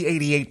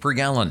 $3.88 per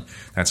gallon.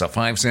 That's a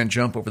 5-cent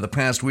jump over the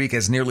past week,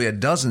 as nearly a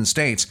dozen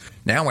states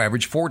now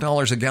average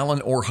 $4 a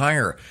gallon or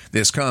higher.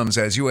 This comes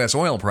as U.S.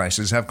 oil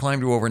prices have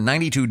climbed to over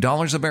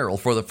 $92 a barrel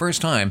for the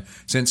first time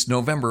since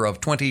November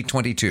of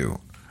 2022.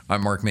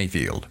 I'm Mark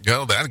Mayfield.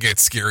 Well, that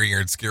gets scarier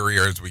and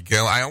scarier as we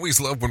go. I always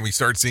love when we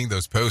start seeing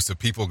those posts of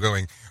people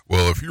going,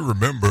 well, if you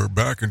remember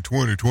back in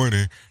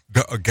 2020,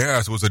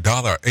 gas was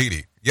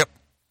 $1.80. Yep.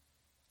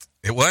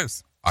 It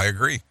was. I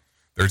agree.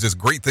 There's this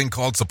great thing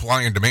called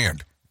supply and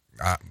demand.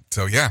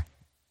 So, yeah,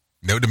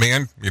 no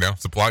demand,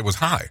 supply was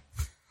high.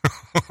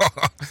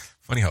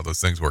 Funny how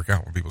those things work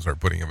out when people start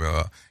putting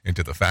them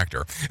into the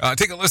factor.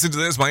 Take a listen to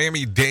this.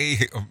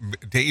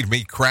 Miami-Dade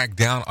may crack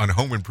down on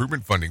home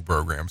improvement funding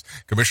programs.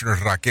 Commissioner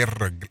Raquel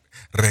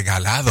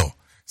Regalado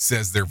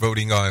says they're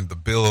voting on the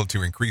bill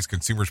to increase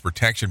consumers'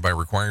 protection by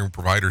requiring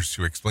providers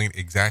to explain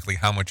exactly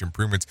how much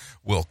improvements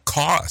will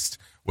cost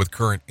with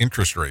current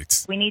interest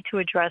rates. We need to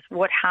address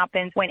what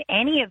happens when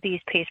any of these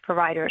PACE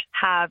providers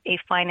have a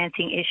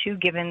financing issue,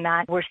 given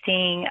that we're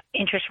seeing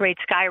interest rates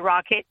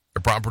skyrocket. The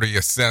Property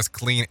Assessed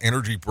Clean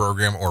Energy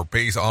Program, or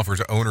PACE,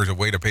 offers owners a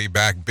way to pay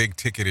back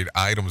big-ticketed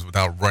items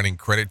without running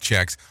credit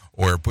checks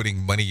or putting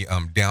money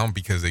down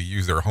because they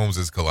use their homes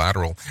as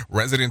collateral.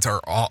 Residents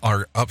are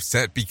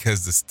upset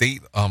because the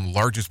state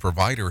largest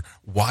provider,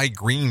 Y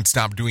Green,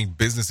 stopped doing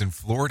business in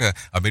Florida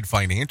amid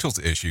financial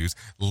issues,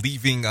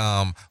 leaving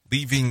of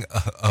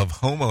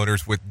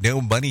homeowners with no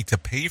money to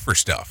pay for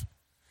stuff.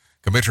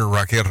 Commissioner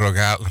Raquel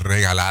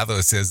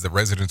Regalado says the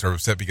residents are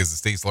upset because the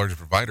state's largest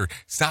provider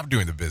stopped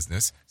doing the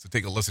business. So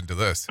take a listen to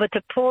this. But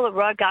to pull the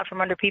rug out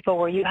from under people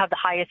where you have the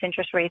highest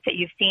interest rates that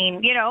you've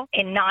seen,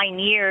 in 9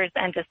 years,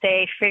 and to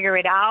say, figure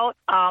it out,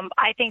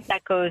 I think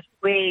that goes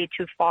way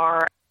too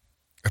far.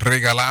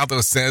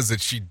 Regalado says that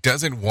she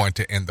doesn't want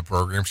to end the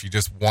program. She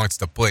just wants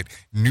to put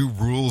new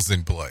rules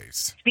in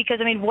place. Because,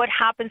 what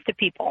happens to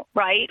people,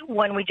 right,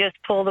 when we just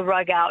pull the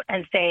rug out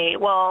and say,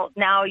 well,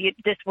 now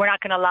we're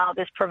not going to allow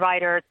this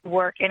provider to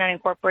work in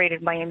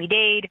unincorporated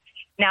Miami-Dade.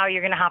 Now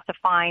you're going to have to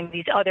find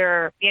these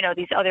other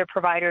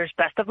providers.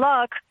 Best of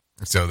luck.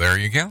 So there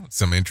you go.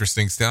 Some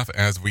interesting stuff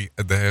as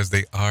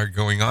they are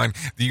going on.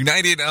 The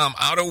United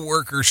Auto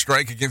Workers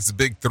strike against the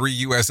big three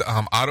U.S.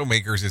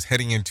 automakers is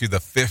heading into the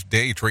fifth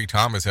day. Trey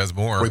Thomas has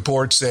more.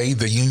 Reports say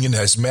the union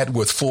has met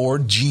with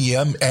Ford,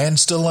 GM, and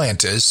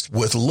Stellantis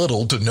with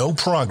little to no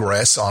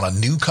progress on a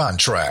new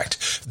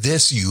contract.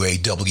 This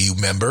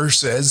UAW member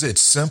says it's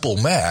simple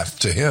math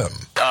to him.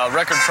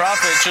 Record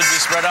profit should be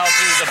spread out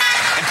to the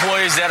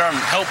employees that are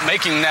help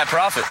making that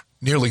profit.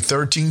 Nearly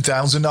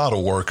 13,000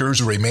 auto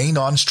workers remain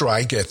on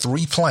strike at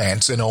 3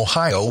 plants in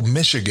Ohio,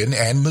 Michigan,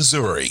 and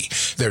Missouri.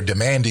 They're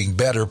demanding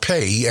better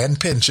pay and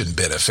pension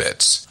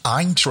benefits.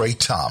 I'm Trey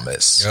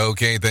Thomas.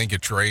 Okay, thank you,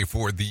 Trey,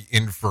 for the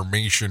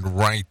information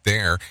right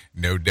there.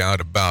 No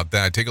doubt about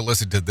that. Take a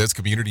listen to this.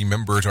 Community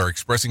members are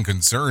expressing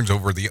concerns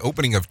over the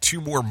opening of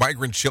 2 more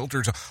migrant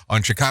shelters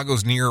on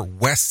Chicago's near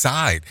West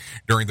Side.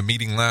 During the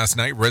meeting last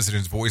night,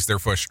 residents voiced their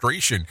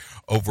frustration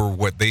over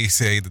what they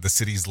say that the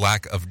city's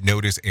lack of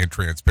notice and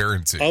transparency.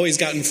 Always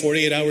gotten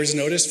 48 hours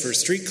notice for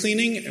street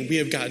cleaning, and we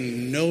have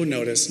gotten no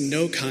notice,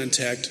 no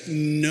contact,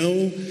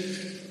 no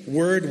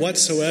word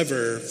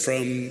whatsoever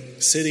from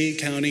city,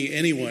 county,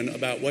 anyone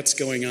about what's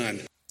going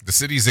on. The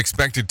city is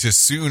expected to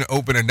soon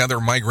open another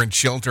migrant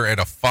shelter at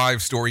a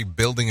 5-story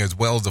building, as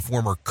well as the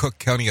former Cook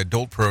County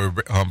adult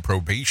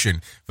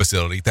probation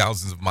facility.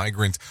 Thousands of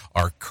migrants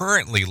are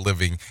currently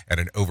living at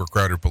an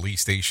overcrowded police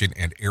station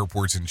and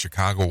airports in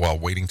Chicago while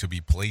waiting to be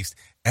placed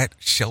at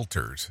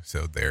shelters.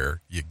 So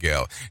there you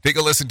go. Take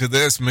a listen to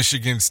this.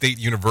 Michigan State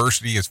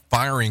University is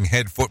firing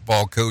head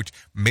football coach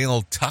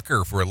Mel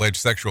Tucker for alleged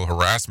sexual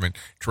harassment.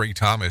 Trey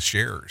Thomas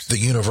shares. The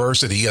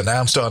university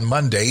announced on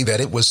Monday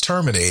that it was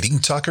terminating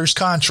Tucker's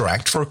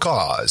contract for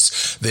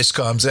cause. This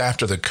comes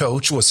after the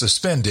coach was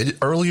suspended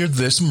earlier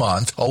this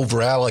month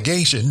over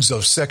allegations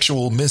of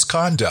sexual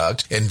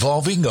misconduct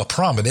involving a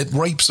prominent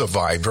rape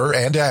survivor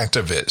and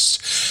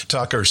activist.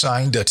 Tucker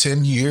signed a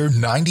 10-year,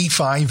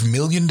 $95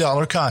 million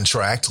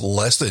contract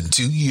less than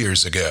 2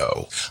 years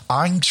ago.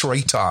 I'm Trey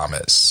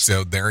Thomas.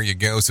 So there you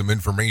go. Some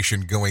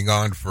information going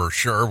on for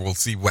sure. We'll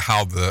see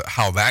how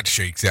that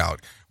shakes out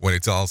when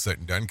it's all said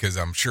and done, because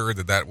I'm sure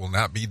that will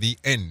not be the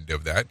end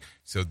of that.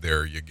 So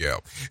there you go.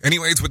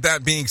 Anyways, with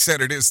that being said,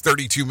 it is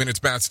 32 minutes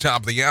past the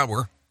top of the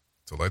hour.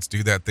 So let's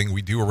do that thing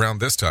we do around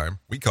this time.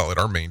 We call it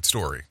our main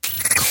story.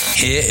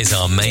 Here is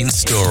our main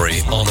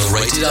story on the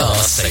Rated R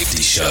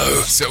Safety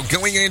Show. So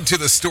going into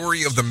the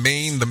story of the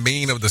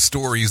main of the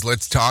stories,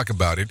 let's talk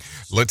about it.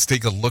 Let's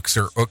take a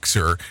lookser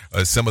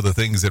some of the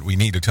things that we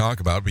need to talk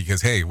about,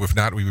 because, hey, if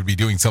not, we would be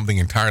doing something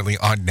entirely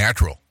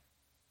unnatural.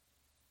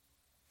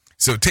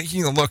 So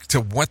taking a look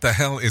to what the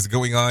hell is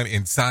going on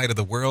inside of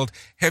the world,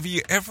 have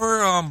you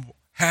ever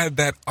had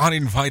that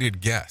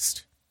uninvited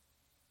guest?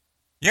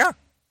 Yeah.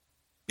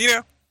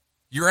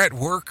 You're at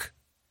work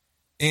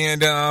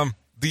and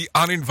the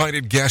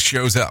uninvited guest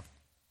shows up.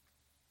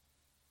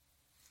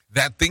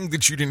 That thing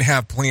that you didn't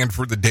have planned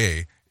for the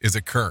day is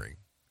occurring.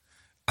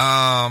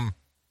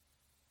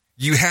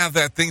 You have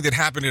that thing that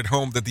happened at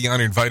home that the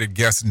uninvited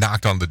guest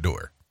knocked on the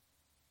door.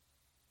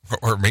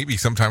 Or maybe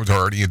sometimes they're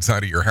already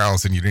inside of your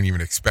house and you didn't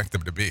even expect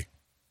them to be.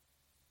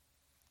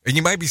 And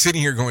you might be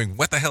sitting here going,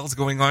 what the hell's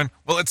going on?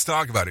 Well, let's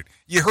talk about it.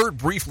 You heard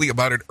briefly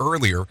about it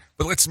earlier,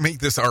 but let's make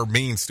this our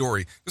main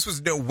story. This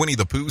was no Winnie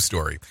the Pooh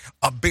story.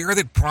 A bear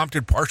that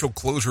prompted partial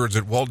closures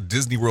at Walt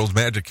Disney World's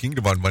Magic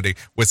Kingdom on Monday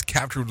was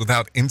captured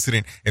without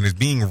incident and is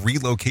being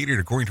relocated,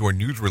 according to a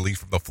news release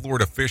from the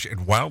Florida Fish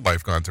and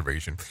Wildlife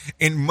Conservation.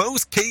 In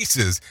most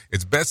cases,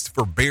 it's best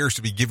for bears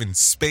to be given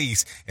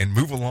space and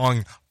move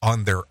along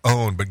on their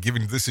own. But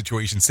given this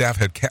situation, staff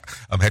had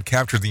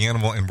captured the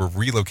animal and were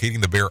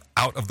relocating the bear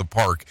out of the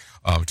park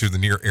to the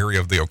near area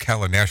of the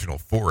Ocala National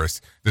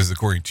Forest. This is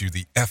according to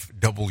the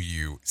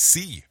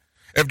FWC.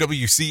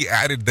 FWC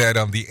added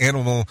that the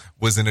animal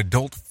was an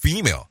adult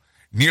female.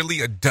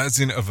 Nearly a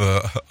dozen of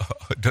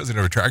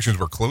attractions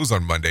were closed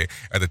on Monday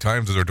at the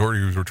time the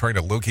authorities were trying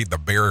to locate the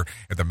bear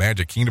at the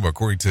Magic Kingdom,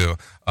 according to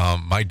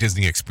My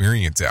Disney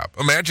Experience app.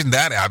 Imagine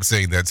that app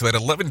saying that. So at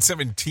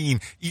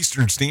 11:17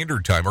 Eastern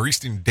Standard Time, or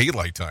Eastern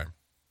Daylight Time,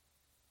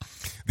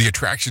 the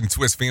attraction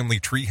Swiss Family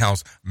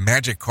Treehouse,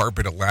 Magic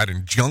Carpet,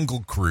 Aladdin,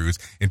 Jungle Cruise,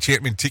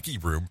 Enchantment Tiki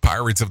Room,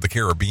 Pirates of the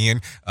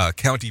Caribbean,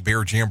 County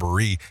Bear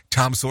Jamboree,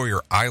 Tom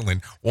Sawyer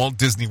Island, Walt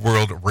Disney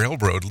World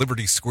Railroad,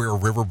 Liberty Square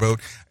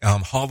Riverboat,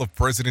 Hall of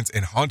Presidents,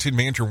 and Haunted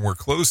Mansion were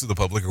closed to the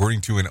public,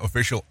 according to an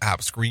official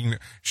app screen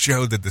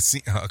show that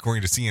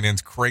according to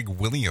CNN's Craig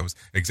Williams,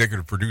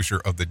 executive producer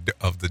of the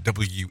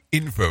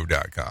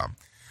WInfo.com.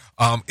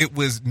 It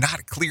was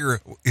not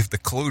clear if the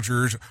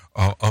closures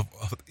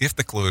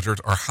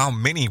or how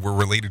many were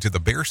related to the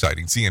bear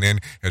sighting.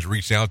 CNN has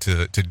reached out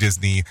to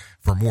Disney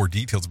for more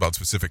details about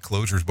specific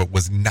closures, but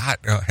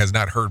has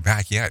not heard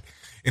back yet.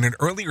 In an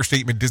earlier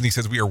statement, Disney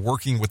says, we are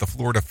working with the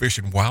Florida Fish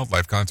and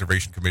Wildlife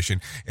Conservation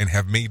Commission and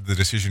have made the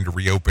decision to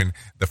reopen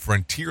the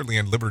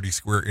Frontierland Liberty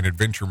Square and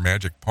Adventure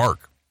Magic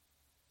Park.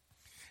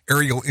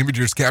 Aerial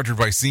images captured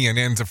by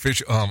CNN's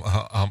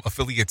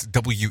affiliates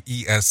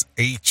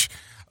WESH.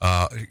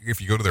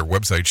 If you go to their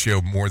website,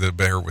 show more the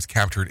bear was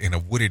captured in a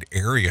wooded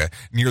area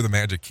near the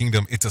Magic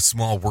Kingdom. It's a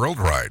Small World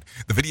ride.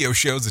 The video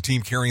shows the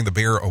team carrying the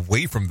bear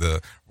away from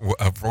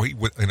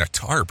in a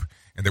tarp.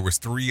 And there was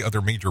 3 other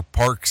major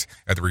parks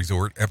at the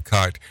resort: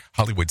 Epcot,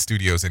 Hollywood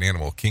Studios, and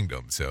Animal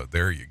Kingdom. So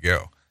there you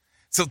go.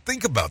 So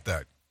think about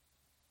that.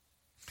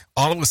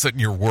 All of a sudden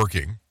you're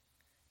working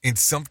and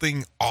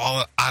something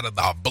all out of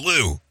the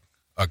blue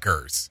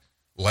occurs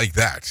like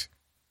that.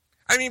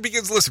 I mean,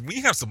 because listen,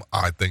 we have some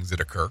odd things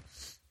that occur.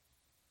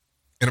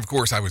 And of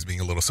course, I was being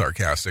a little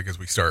sarcastic as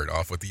we started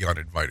off with the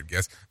uninvited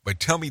guest, but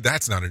tell me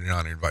that's not an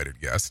uninvited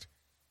guest.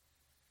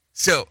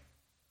 So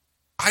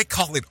I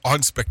call it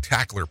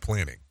unspectacular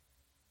planning.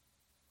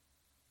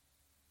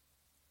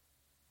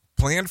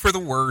 Plan for the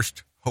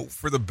worst, hope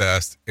for the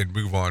best, and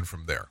move on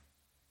from there.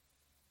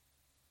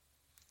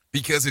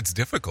 Because it's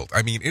difficult.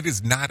 I mean, it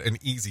is not an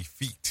easy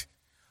feat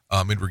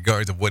in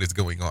regards of what is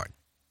going on.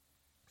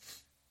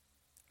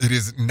 It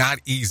is not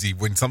easy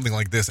when something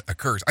like this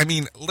occurs. I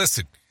mean,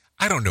 listen,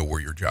 I don't know where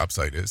your job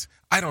site is.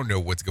 I don't know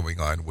what's going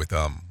on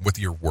with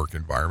your work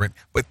environment,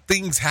 but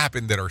things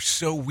happen that are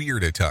so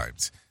weird at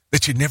times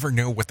that you never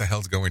know what the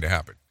hell's going to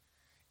happen.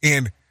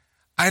 And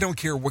I don't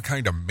care what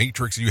kind of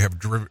matrix you have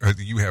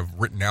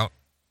written out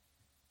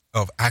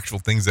of actual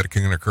things that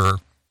can occur,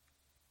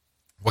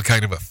 what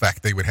kind of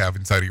effect they would have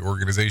inside your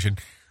organization.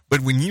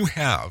 But when you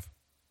have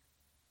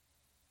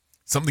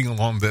something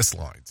along this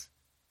lines,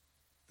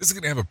 this is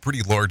going to have a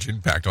pretty large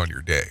impact on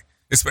your day,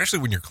 especially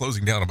when you're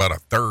closing down about a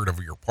third of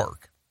your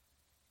park.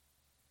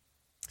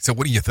 So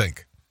what do you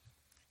think?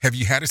 Have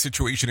you had a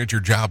situation at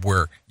your job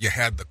where you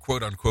had the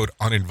quote-unquote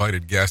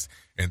uninvited guest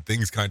and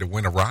things kind of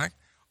went awry?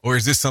 Or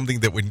is this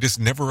something that would just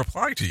never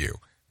apply to you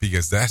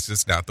because that's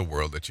just not the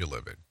world that you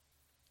live in?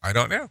 I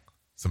don't know.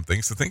 Some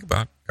things to think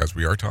about as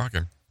we are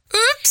talking.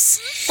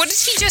 Oops! What did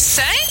he just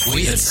say?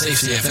 We at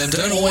Safety FM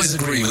don't always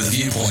agree with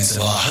viewpoints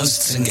of our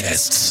hosts and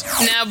guests.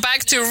 Now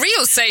back to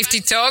real safety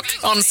talk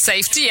on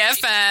Safety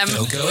FM.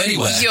 Don't go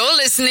anywhere. You're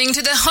listening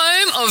to the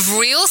home of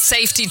real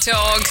safety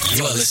talk.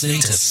 You are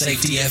listening to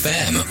Safety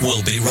FM.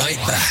 We'll be right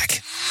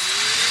back.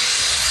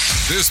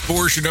 This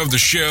portion of the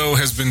show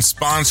has been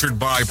sponsored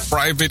by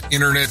Private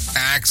Internet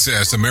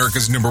Access,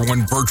 America's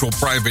 #1 virtual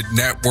private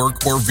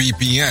network, or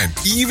VPN.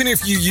 Even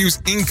if you use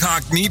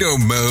incognito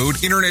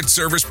mode, internet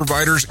service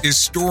providers is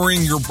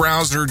storing your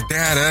browser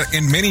data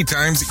and many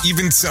times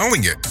even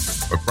selling it.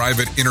 But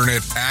Private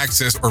Internet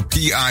Access, or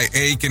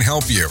PIA, can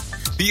help you.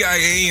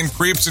 PIA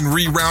encrypts and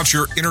reroutes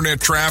your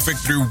internet traffic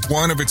through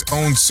one of its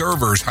own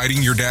servers,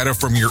 hiding your data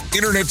from your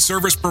internet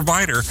service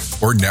provider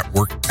or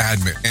network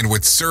admin. And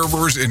with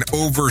servers in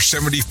over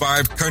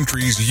 75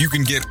 countries, you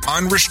can get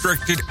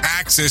unrestricted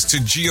access to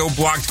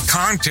geo-blocked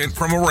content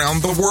from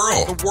around the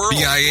world.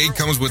 PIA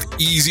comes with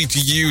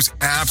easy-to-use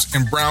apps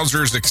and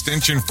browsers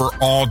extension for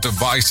all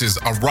devices,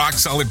 a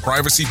rock-solid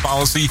privacy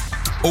policy,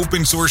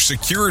 open source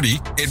security,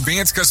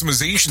 advanced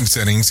customization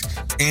settings,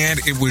 and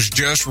it was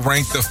just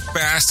ranked the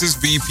fastest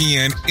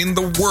VPN in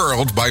the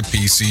world by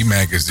PC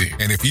Magazine.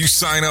 And if you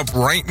sign up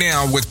right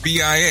now with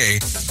PIA,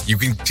 you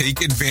can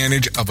take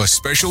advantage of a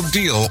special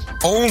deal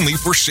only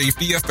for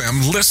Safety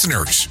FM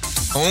listeners.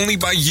 Only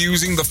by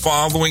using the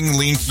following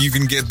link, you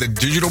can get the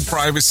digital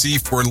privacy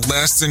for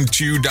less than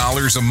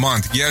 $2 a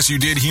month. Yes, you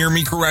did hear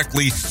me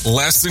correctly.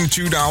 Less than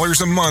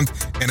 $2 a month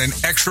and an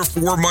extra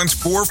 4 months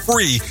for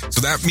free.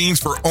 So that means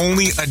for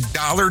only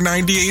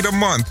 $1.98 a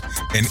month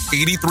and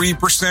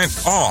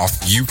 83% off,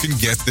 you can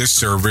get this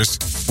service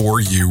for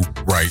you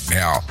right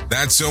now.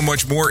 That's so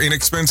much more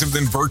inexpensive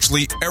than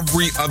virtually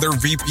every other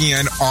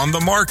VPN on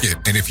the market.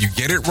 And if you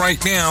get it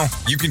right now,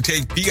 you can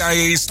take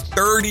PIA's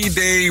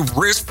 30-day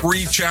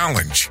risk-free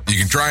challenge. You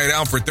can try it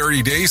out for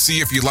 30 days,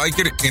 see if you like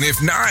it, and if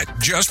not,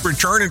 just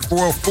return it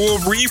for a full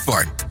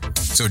refund.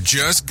 So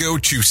just go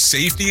to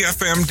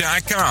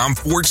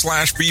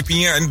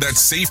safetyfm.com/VPN.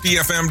 That's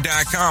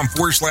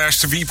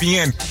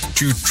safetyfm.com/VPN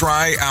to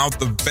try out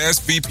the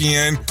best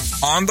VPN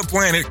on the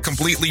planet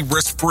completely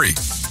risk-free.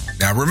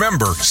 Now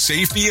remember,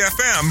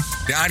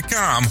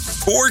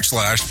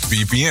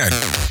 safetyfm.com/VPN.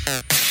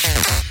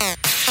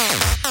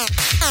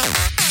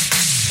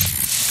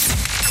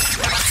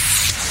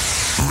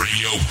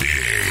 Radio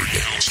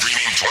Big.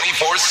 Streaming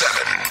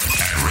 24/7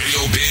 at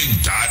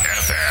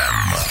radiobig.fm.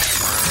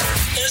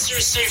 Is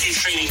your safety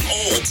training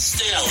old,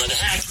 stale, and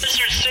hacked? Is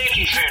your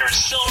safety trainer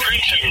still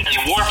preaching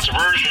a warped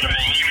version of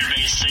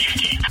behavior-based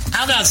safety?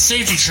 How about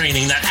safety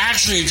training that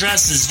actually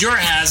addresses your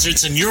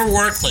hazards in your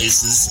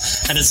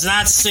workplaces and is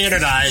not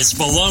standardized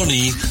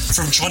baloney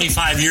from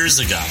 25 years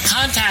ago?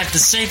 Contact the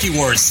Safety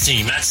Wars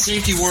team at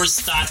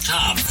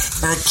safetywars.com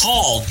or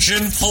call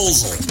Jim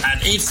Posel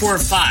at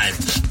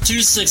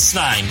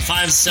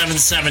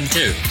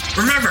 845-269-5772.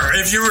 Remember,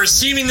 if you're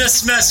receiving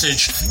this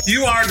message,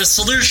 you are the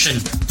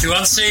solution to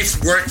unsafe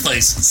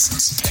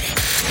workplaces.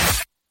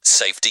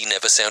 Safety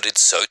never sounded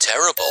so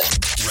terrible.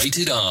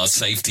 Rated R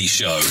Safety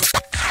Show.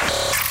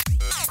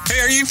 Hey,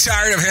 are you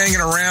tired of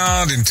hanging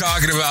around and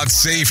talking about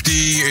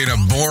safety in a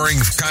boring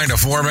kind of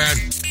format?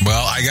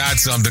 Well, I got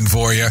something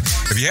for you.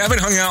 If you haven't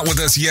hung out with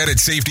us yet at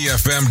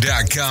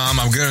safetyfm.com,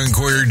 I'm going to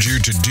encourage you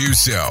to do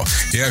so.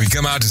 Yeah, if you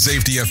come out to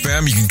Safety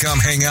FM, you can come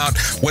hang out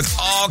with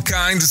all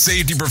kinds of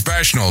safety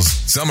professionals.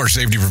 Some are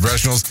safety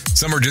professionals,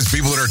 some are just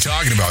people that are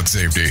talking about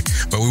safety.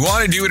 But we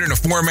want to do it in a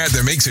format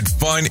that makes it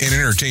fun and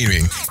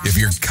entertaining. If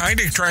you're kind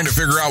of trying to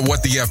figure out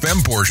what the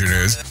FM portion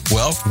is,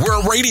 well, we're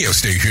a radio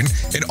station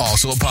and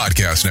also a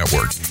podcast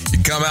network. You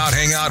can come out,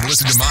 hang out, and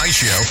listen to my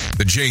show,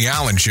 The Jay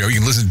Allen Show. You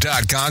can listen to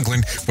Todd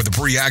Conklin with the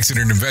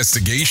pre-accident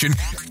investigation,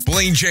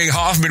 Blaine J.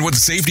 Hoffman with the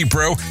Safety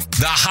Pro,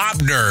 the Hop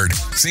Nerd,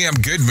 Sam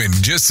Goodman,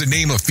 just to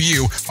name a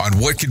few on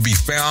what could be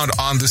found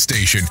on the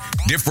station.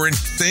 Different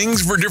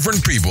things for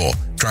different people,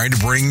 trying to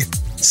bring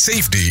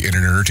safety in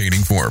an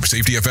entertaining form.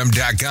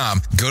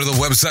 SafetyFM.com. Go to the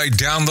website,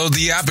 download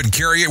the app, and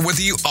carry it with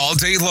you all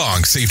day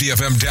long.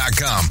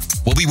 SafetyFM.com.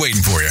 We'll be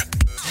waiting for you.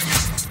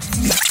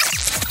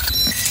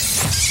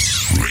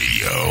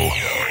 Radio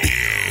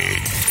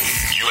Big.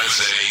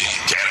 USA,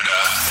 Canada,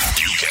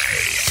 UK.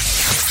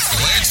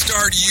 Let's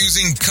start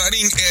using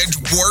cutting-edge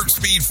warp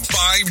speed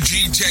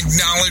 5G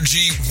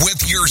technology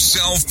with your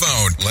cell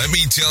phone. Let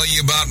me tell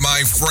you about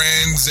my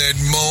friends at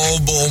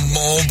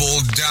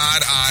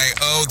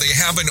mobilemobile.io. They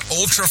have an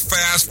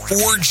ultra-fast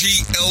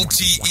 4G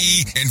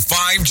LTE and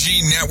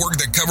 5G network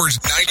that covers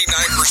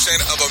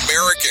 99% of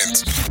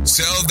Americans.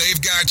 So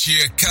they've got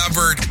you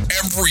covered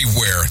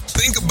everywhere.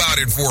 Think about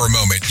it for a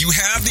moment. You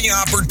have the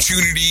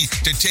opportunity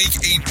to take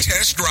a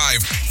test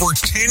drive for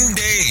 10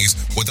 days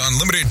with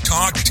unlimited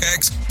talk,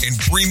 text, and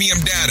premium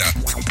data.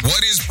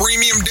 What is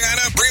premium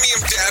data?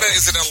 Premium data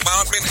is an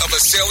allotment of a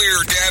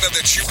cellular data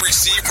that you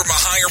receive from a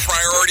higher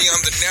priority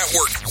on the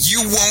network.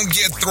 You won't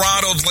get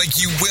throttled like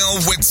you will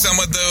with some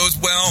of those,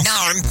 well,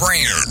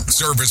 non-brand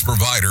service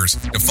providers.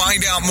 To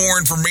find out more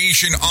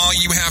information, all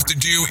you have to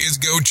do is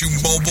go to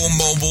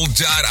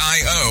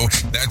mobilemobile.io.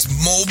 That's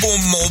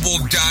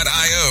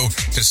mobilemobile.io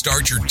to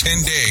start your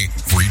 10-day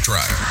free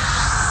trial.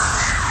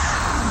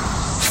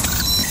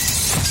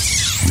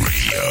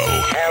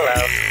 Radio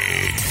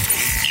Big.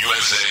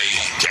 USA,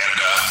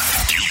 Canada,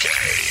 UK.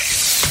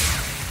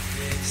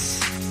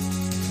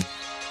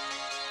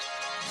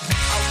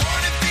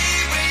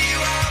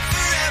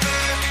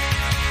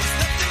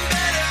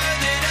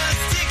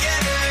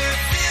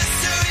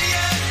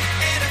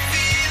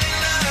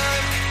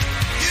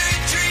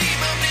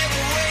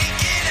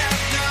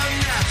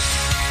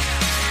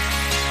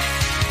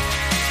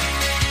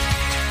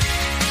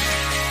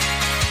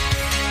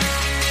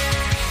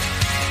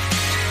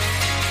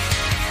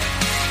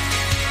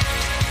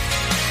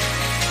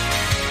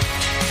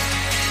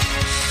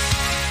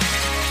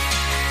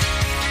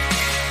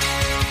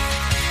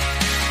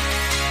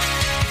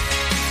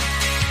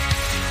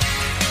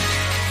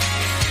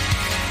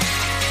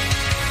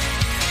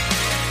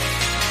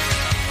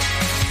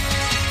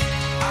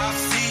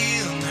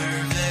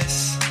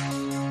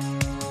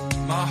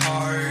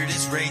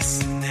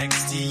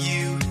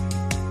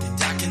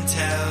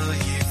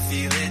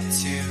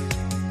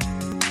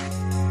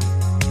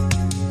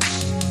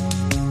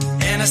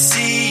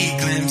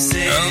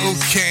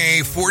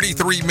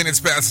 43 minutes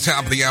past the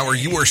top of the hour.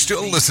 You are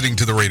still listening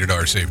to the Rated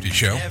R Safety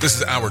Show. This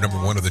is hour number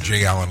 1 of the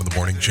Jay Allen of the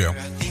Morning Show.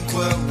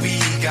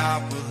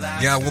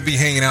 Yeah, we'll be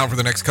hanging out for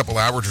the next couple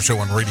hours or so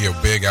on Radio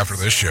Big after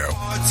this show,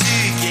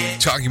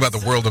 talking about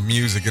the world of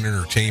music and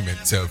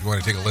entertainment. So if you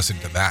want to take a listen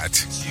to that,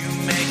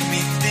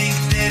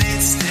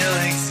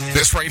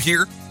 this right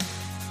here,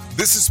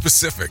 this is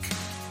Pacific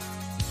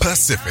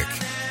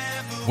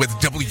with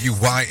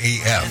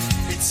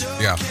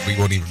WYAF. Yeah, we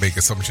won't even make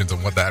assumptions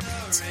on what that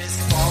means.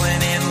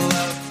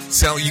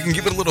 So you can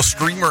give it a little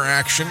streamer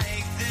action.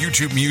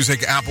 YouTube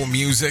Music, Apple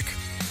Music,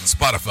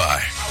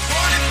 Spotify.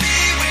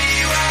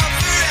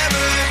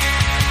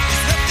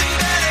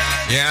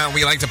 Yeah,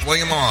 we like to play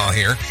them all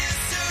here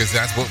because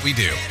that's what we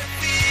do.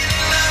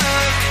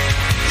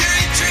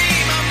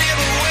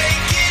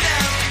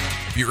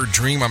 If you're a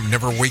dream, I'm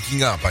never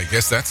waking up. I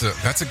guess that's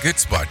a good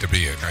spot to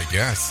be in, I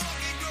guess.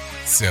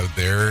 So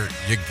there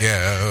you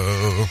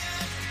go.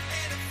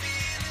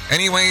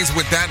 Anyways,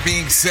 with that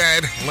being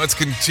said, let's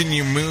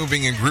continue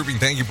moving and grouping.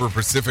 Thank you for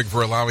Pacific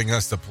for allowing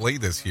us to play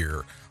this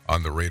here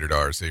on the Rated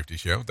R Safety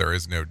Show. There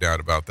is no doubt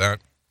about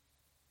that.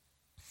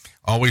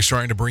 Always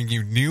trying to bring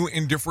you new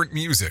and different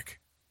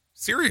music.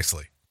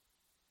 Seriously.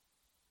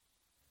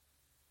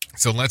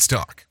 So let's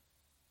talk.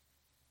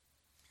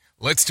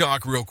 Let's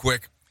talk real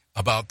quick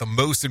about the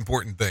most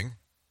important thing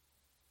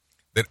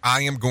that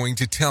I am going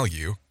to tell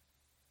you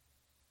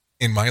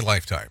in my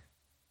lifetime.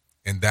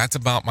 And that's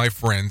about my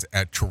friends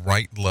at To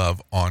Write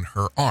Love on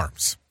Her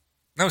Arms.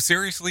 No,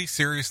 seriously.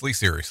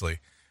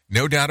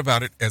 No doubt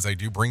about it, as I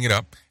do bring it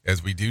up,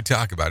 as we do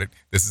talk about it,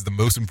 this is the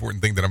most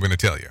important thing that I'm going to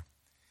tell you.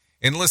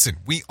 And listen,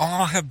 we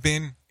all have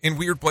been in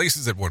weird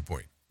places at one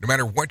point. No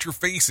matter what you're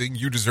facing,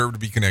 you deserve to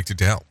be connected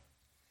to help.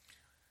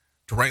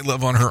 To Write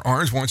Love on Her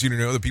Arms wants you to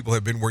know that people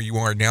have been where you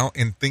are now,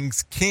 and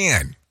things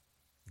can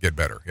get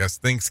better. Yes,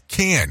 things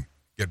can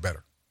get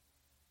better.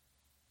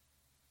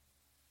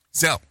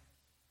 So,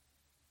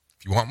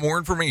 if you want more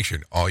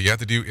information, all you have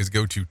to do is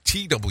go to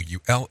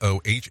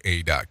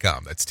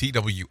TWLOHA.com. That's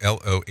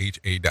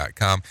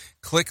TWLOHA.com.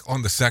 Click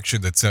on the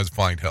section that says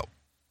Find Help.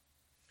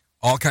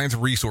 All kinds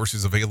of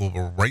resources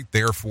available right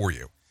there for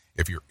you.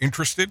 If you're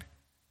interested,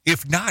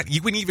 if not,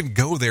 you can even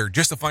go there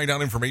just to find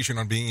out information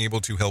on being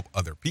able to help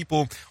other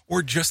people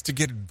or just to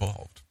get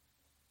involved.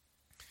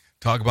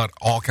 Talk about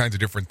all kinds of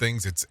different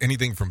things. It's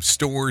anything from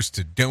stores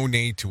to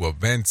donate to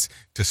events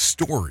to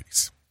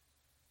stories.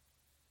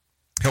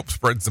 Help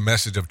spreads the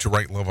message of To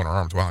Write Love on Her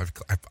Arms. Wow, I've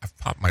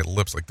popped my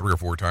lips like 3 or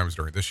 4 times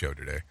during this show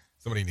today.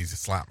 Somebody needs to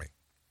slap me.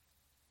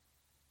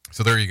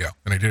 So there you go.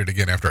 And I did it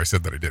again after I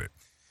said that I did it.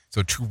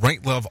 So To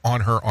Write Love on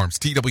Her Arms,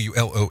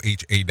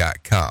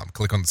 TWLOHA.com.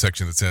 Click on the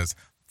section that says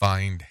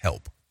Find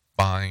Help.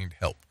 Find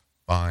Help.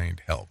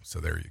 Find help. So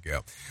there you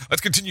go.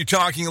 Let's continue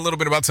talking a little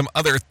bit about some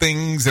other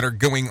things that are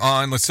going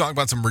on. Let's talk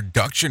about some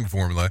reduction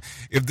formula.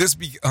 If this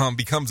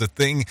becomes a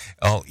thing,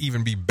 it'll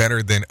even be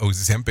better than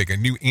Ozempic. A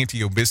new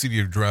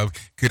anti-obesity drug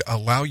could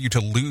allow you to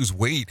lose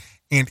weight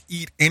and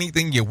eat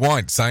anything you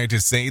want.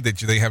 Scientists say that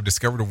they have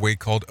discovered a way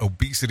called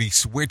obesity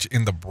switch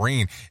in the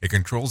brain. It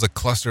controls a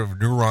cluster of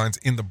neurons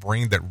in the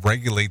brain that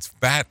regulates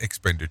fat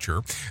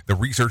expenditure. The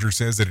researcher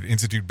says at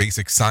Institute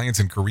Basic Science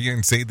in Korea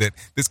and say that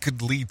this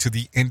could lead to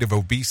the end of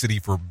obesity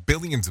for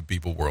billions of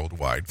people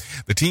worldwide.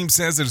 The team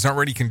says it has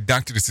already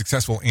conducted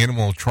successful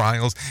animal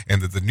trials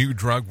and that the new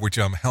drug, which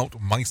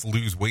helped mice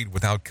lose weight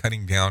without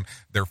cutting down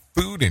their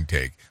food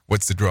intake.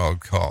 What's the drug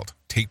called?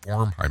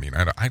 Tapeworm? I mean,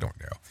 I don't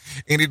know.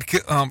 And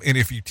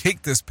if you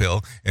take this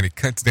pill and it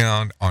cuts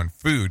down on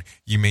food,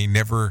 you may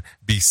never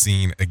be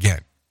seen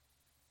again.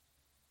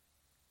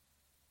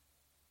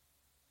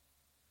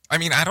 I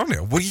mean, I don't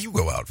know. What do you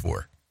go out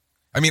for?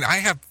 I mean, I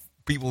have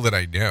people that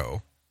I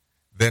know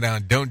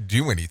that don't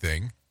do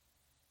anything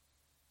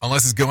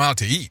unless it's go out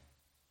to eat.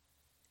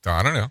 So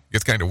I don't know.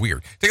 It's kind of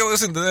weird. Take a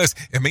listen to this.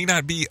 It may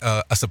not be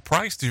a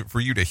surprise for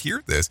you to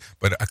hear this,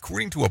 but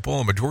according to a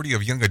poll, a majority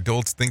of young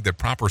adults think that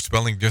proper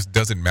spelling just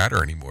doesn't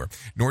matter anymore,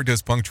 nor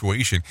does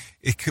punctuation.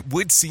 It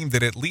would seem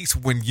that at least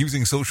when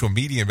using social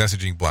media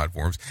messaging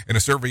platforms, in a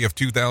survey of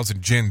 2,000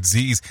 Gen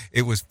Zs,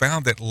 it was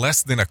found that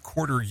less than a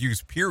quarter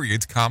use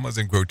periods, commas,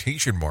 and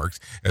quotation marks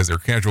as their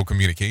casual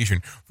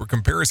communication. For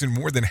comparison,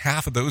 more than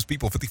half of those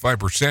people,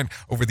 55%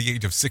 over the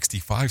age of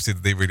 65, said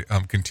that they would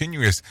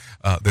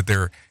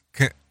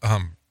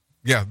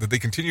that they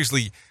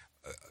continuously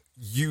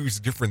use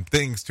different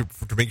things to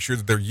make sure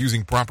that they're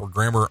using proper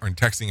grammar on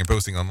texting and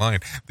posting online.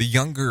 The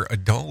younger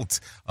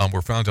adults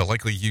were found to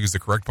likely use the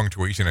correct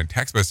punctuation and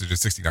text messages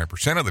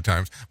 69% of the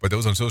times, but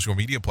those on social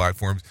media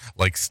platforms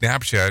like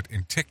Snapchat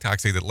and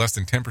TikTok say that less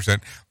than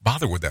 10%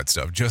 bother with that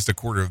stuff. Just a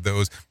quarter of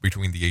those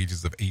between the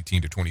ages of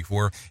 18 to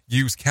 24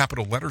 use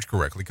capital letters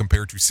correctly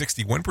compared to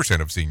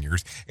 61% of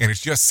seniors, and it's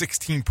just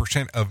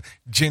 16% of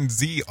Gen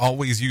Z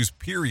always use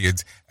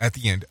periods at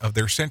the end of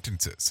their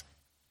sentences.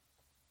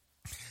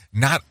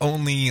 Not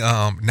only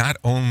that,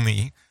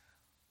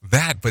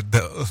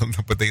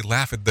 but they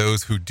laugh at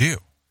those who do.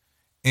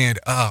 And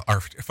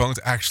our phones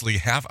actually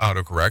have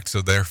autocorrect,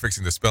 so they're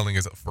fixing the spelling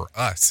for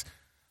us.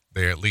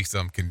 They at least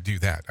can do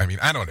that. I mean,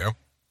 I don't know.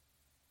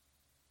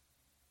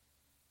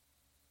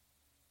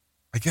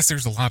 guess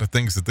there's a lot of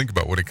things to think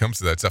about when it comes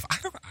to that stuff.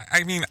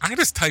 I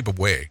just type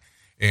away,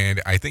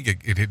 and I think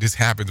it just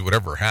happens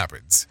whatever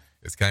happens.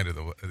 It's kind of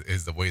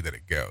the way that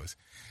it goes.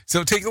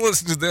 So take a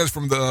listen to this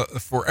from the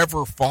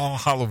Forever Fall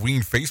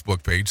Halloween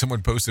Facebook page.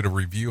 Someone posted a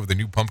review of the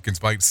new pumpkin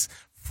spice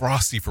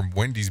Frosty from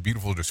Wendy's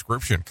beautiful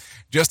description.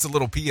 Just a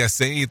little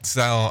PSA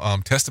style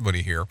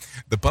testimony here.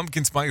 The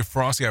pumpkin spice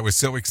Frosty I was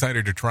so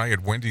excited to try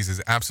at Wendy's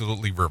is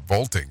absolutely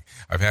revolting.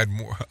 I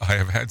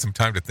have had some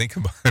time to think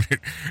about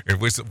it and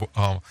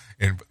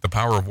the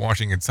power of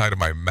washing inside of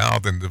my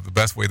mouth, and the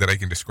best way that I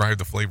can describe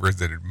the flavor is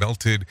that it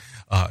melted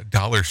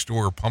dollar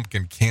store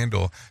pumpkin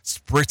candle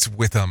spritzed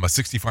with a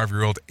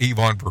 65-year-old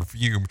Avon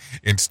perfume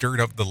and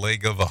stirred up the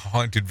leg of a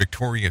haunted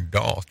Victorian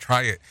doll.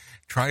 Try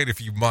it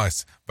if you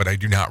must, but I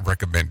do not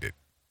recommend it.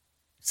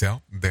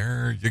 So,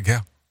 there you go.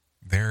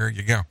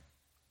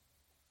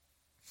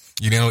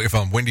 You know, if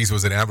Wendy's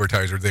was an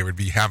advertiser, they would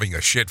be having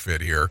a shit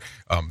fit here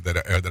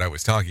that I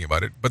was talking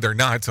about it, but they're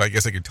not, so I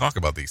guess I could talk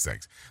about these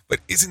things. But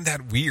isn't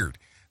that weird?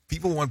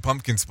 People want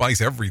pumpkin spice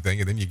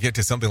everything, and then you get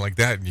to something like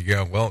that, and you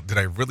go, well, did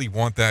I really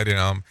want that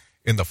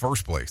in the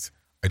first place?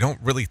 I don't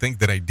really think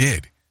that I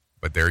did.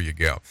 But there you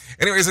go.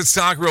 Anyways, let's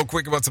talk real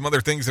quick about some other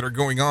things that are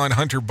going on.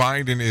 Hunter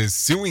Biden is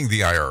suing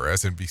the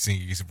IRS.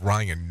 NBC's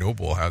Ryan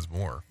Noble has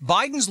more.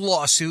 Biden's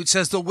lawsuit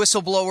says the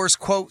whistleblowers,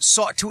 quote,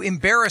 sought to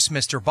embarrass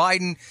Mr.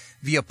 Biden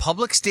via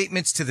public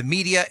statements to the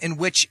media in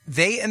which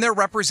they and their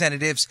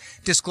representatives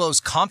disclose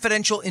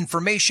confidential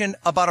information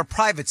about a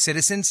private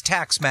citizen's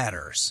tax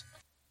matters.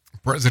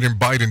 President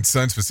Biden's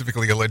son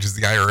specifically alleges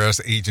the IRS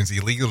agency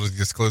illegally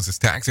disclosed his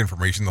tax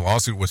information. The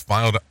lawsuit was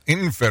filed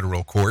in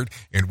federal court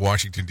in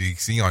Washington,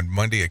 D.C. on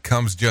Monday. It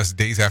comes just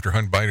days after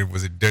Hunter Biden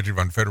was indicted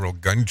on federal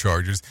gun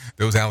charges.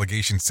 Those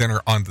allegations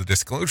center on the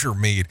disclosure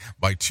made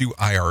by two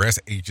IRS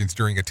agents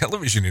during a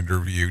television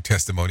interview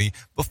testimony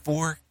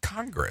before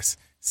Congress.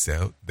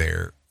 So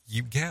there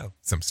you go.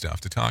 Some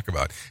stuff to talk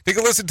about. Take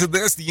a listen to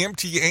this. The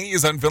MTA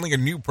is unveiling a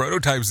new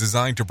prototype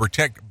designed to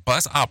protect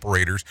bus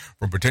operators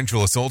from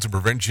potential assault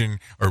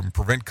and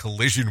prevent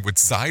collision with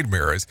side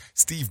mirrors.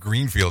 Steve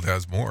Greenfield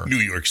has more. New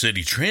York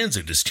City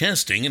Transit is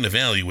testing and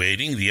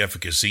evaluating the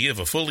efficacy of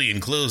a fully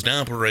enclosed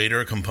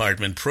operator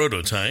compartment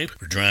prototype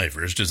for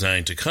drivers,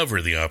 designed to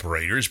cover the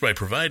operators by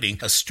providing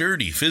a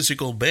sturdy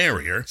physical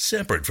barrier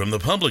separate from the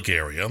public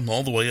area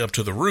all the way up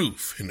to the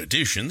roof. In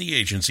addition, the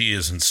agency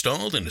is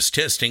installed and is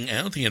testing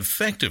out the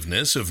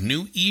effectiveness of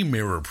new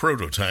e-mirror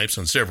prototypes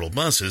on several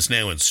buses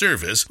now in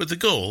service with the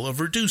goal of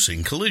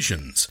reducing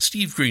collisions.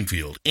 Steve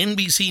Greenfield,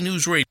 NBC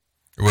News Radio.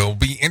 It will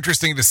be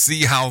interesting to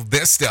see how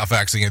this stuff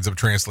actually ends up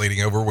translating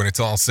over when it's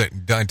all said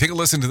and done. Take a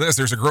listen to this.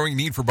 There's a growing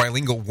need for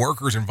bilingual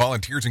workers and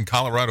volunteers in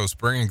Colorado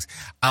Springs.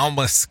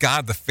 Alma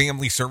Scott, the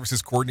family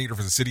services coordinator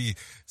for the City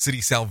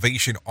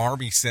Salvation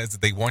Army, says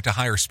that they want to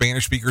hire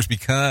Spanish speakers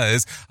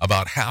because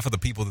about half of the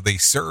people that they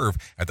serve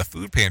at the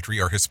food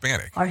pantry are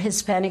Hispanic. Our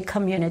Hispanic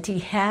community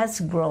has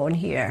grown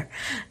here,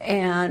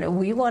 and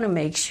we want to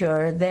make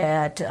sure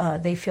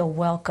that they feel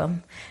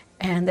welcome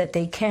and that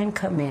they can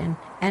come in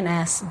and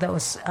ask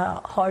those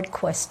hard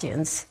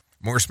questions.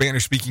 More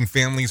Spanish-speaking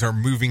families are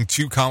moving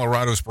to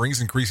Colorado Springs,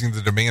 increasing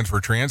the demand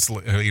for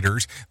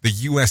translators. The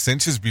U.S.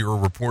 Census Bureau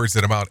reports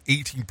that about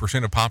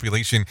 18% of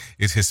population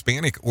is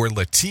Hispanic or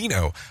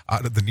Latino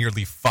out of the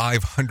nearly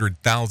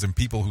 500,000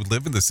 people who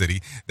live in the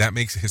city. That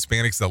makes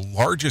Hispanics the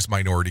largest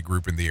minority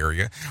group in the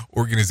area.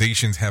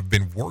 Organizations have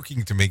been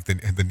working to make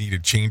the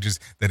needed changes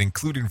that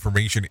include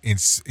information in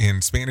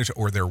Spanish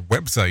or their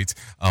websites,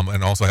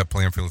 and also have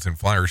pamphlets and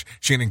flyers.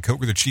 Shannon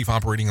Coker, the chief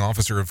operating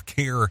officer of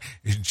Care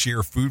and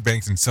Share Food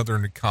Banks in Southern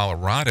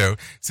Colorado,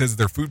 says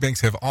their food banks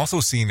have also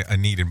seen a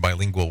need in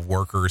bilingual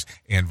workers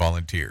and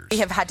volunteers. We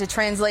have had to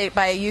translate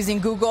by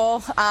using Google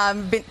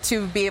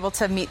to be able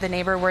to meet the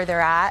neighbor where they're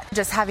at.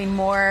 Just having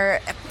more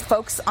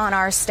folks on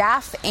our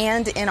staff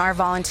and in our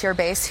volunteer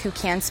base who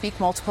can speak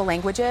multiple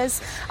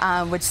languages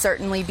would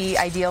certainly be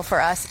ideal for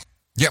us.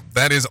 Yep,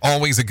 that is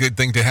always a good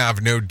thing to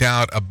have, no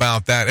doubt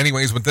about that.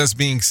 Anyways, with this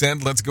being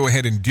said, let's go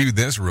ahead and do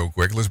this real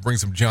quick. Let's bring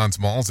some John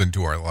Smalls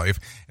into our life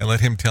and let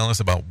him tell us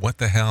about what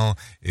the hell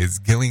is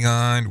going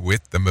on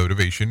with the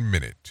Motivation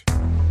Minute.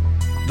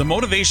 The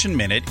Motivation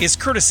Minute is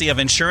courtesy of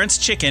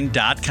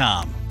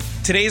InsuranceChicken.com.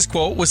 Today's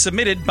quote was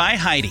submitted by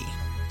Heidi.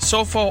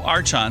 Sofo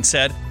Archon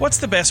said, "What's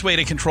the best way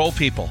to control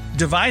people?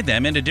 Divide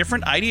them into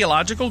different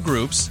ideological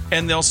groups,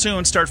 and they'll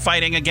soon start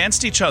fighting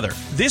against each other.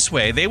 This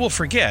way, they will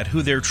forget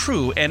who their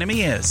true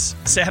enemy is."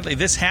 Sadly,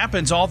 this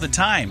happens all the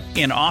time,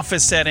 in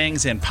office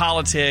settings, in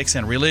politics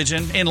and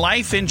religion, in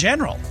life in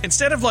general.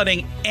 Instead of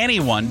letting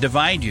anyone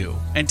divide you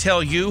and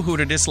tell you who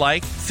to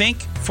dislike,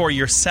 think for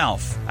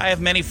yourself. I have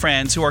many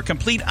friends who are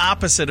complete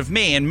opposite of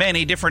me in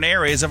many different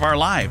areas of our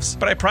lives,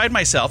 but I pride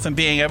myself in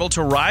being able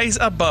to rise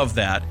above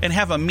that and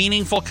have a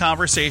meaningful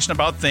conversation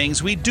about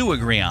things we do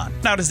agree on.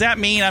 Now, does that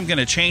mean I'm going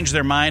to change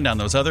their mind on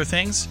those other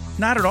things?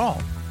 Not at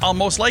all. I'll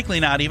most likely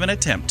not even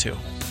attempt to.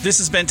 This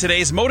has been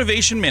today's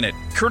Motivation Minute,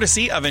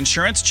 courtesy of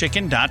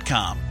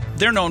InsuranceChicken.com.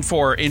 They're known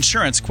for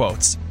insurance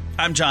quotes.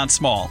 I'm John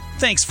Small.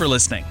 Thanks for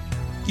listening.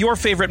 Your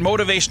favorite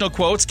motivational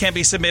quotes can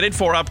be submitted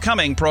for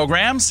upcoming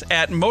programs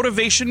at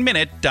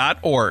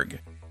motivationminute.org.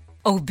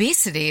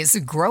 Obesity is a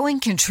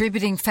growing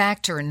contributing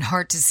factor in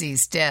heart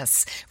disease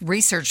deaths.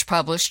 Research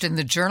published in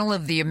the Journal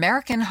of the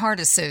American Heart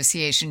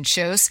Association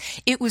shows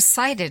it was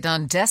cited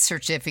on death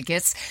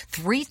certificates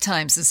 3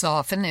 times as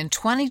often in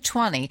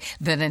 2020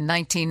 than in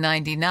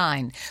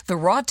 1999. The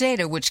raw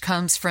data, which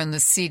comes from the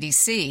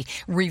CDC,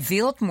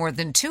 revealed more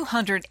than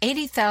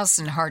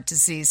 280,000 heart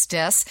disease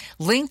deaths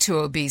linked to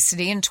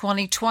obesity in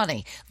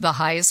 2020. The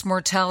highest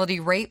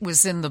mortality rate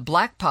was in the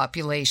Black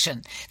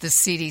population. The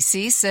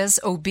CDC says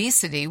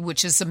obesity,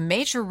 which is a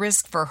major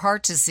risk for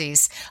heart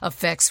disease,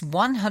 affects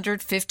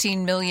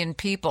 115 million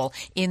people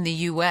in the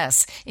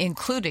U.S.,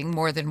 including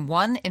more than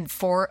 1 in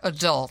 4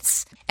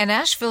 adults. An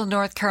Asheville,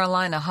 North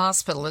Carolina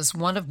hospital is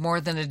one of more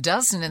than a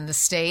dozen in the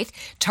state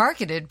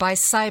targeted by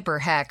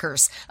cyber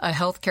hackers. A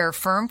healthcare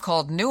firm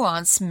called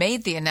Nuance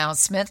made the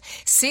announcement.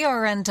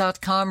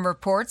 CRN.com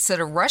reports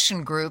that a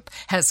Russian group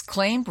has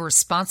claimed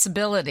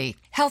responsibility.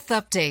 Health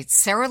updates,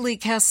 Sarah Lee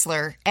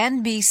Kessler,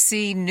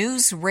 NBC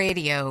News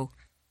Radio.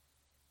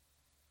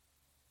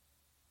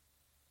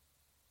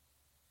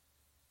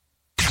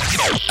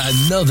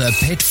 Another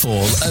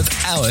pitfall of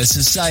our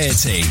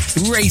society.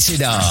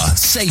 Rated R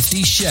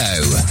Safety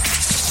Show.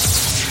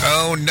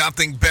 Oh,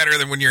 nothing better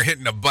than when you're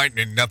hitting a button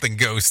and nothing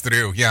goes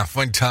through. Yeah,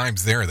 fun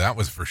times there, that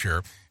was for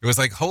sure. It was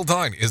like, hold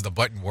on, is the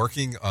button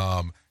working?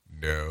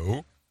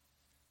 No.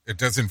 It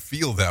doesn't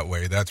feel that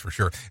way, that's for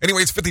sure.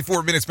 Anyways,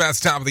 54 minutes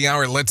past the top of the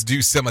hour. Let's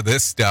do some of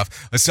this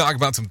stuff. Let's talk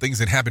about some things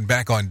that happened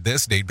back on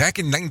this date. Back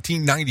in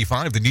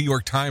 1995, the New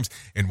York Times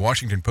and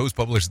Washington Post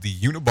published the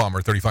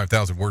Unabomber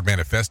 35,000-word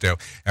manifesto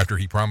after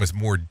he promised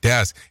more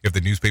deaths if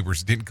the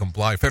newspapers didn't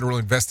comply. Federal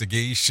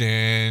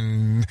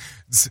investigations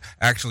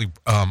actually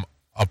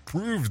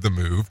approved the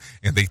move,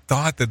 and they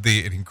thought that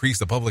it increased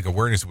the public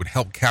awareness would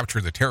help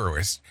capture the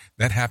terrorists.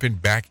 That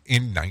happened back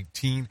in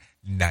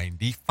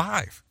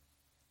 1995.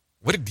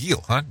 What a deal,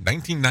 huh?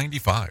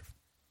 1995.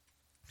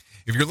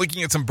 If you're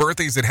looking at some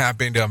birthdays that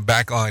happened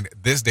back on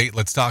this date,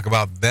 let's talk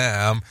about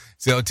them.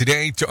 So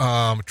today,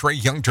 Trey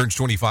Young turns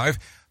 25.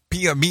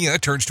 Pia Mia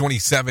turns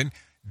 27.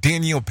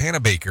 Daniel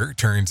Panabaker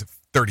turns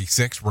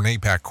 36. Renee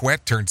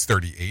Paquette turns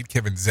 38.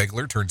 Kevin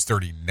Zegler turns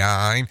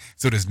 39.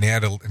 So does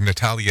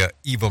Natalia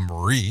Eva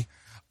Marie.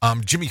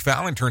 Jimmy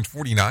Fallon turns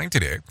 49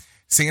 today.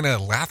 Santa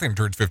Lathan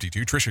turns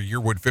 52. Trisha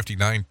Yearwood,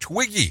 59.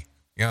 Twiggy,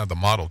 yeah, the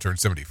model, turned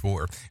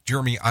 74.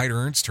 Jeremy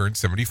Irons turned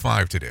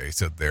 75 today,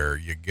 so there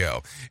you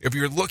go. If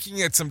you're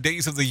looking at some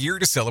days of the year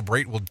to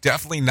celebrate, well,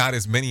 definitely not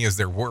as many as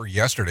there were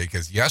yesterday,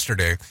 because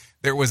yesterday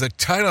there was a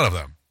ton of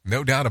them.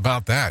 No doubt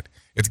about that.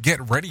 It's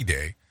Get Ready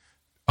Day,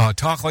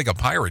 Talk Like a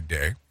Pirate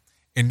Day,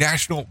 and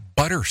National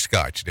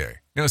Butterscotch Day.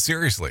 No,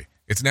 seriously,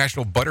 it's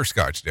National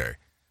Butterscotch Day.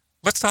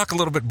 Let's talk a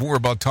little bit more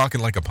about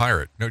talking like a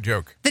pirate. No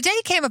joke. The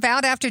day came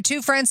about after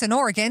 2 friends in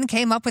Oregon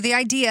came up with the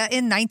idea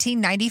in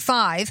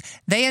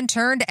 1995. They in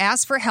turn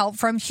asked for help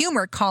from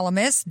humor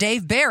columnist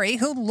Dave Barry,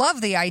 who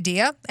loved the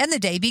idea, and the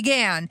day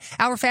began.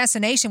 Our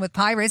fascination with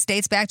pirates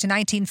dates back to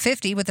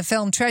 1950 with the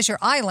film Treasure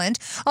Island,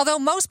 although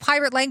most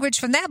pirate language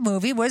from that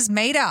movie was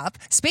made up.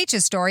 Speech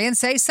historians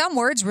say some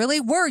words really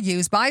were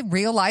used by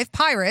real-life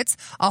pirates.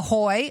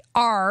 Ahoy,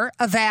 ar,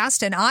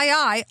 avast, and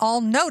aye,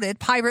 all noted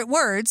pirate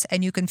words,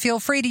 and you can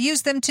feel free to use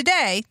them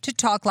today to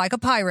talk like a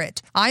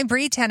pirate. I'm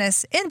Bree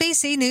Tennis,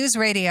 NBC News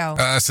Radio.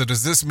 So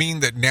does this mean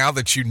that now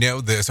that you know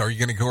this, are you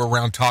going to go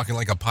around talking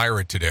like a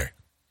pirate today?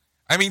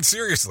 I mean,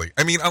 seriously.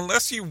 I mean,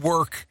 unless you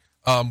work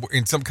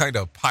in some kind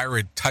of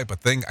pirate type of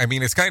thing, I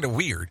mean, it's kind of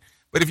weird.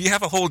 But if you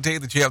have a whole day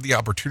that you have the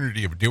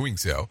opportunity of doing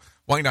so,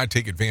 why not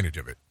take advantage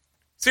of it?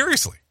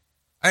 Seriously.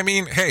 I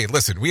mean, hey,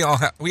 listen, we all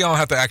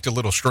have to act a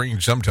little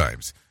strange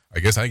sometimes.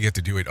 I guess I get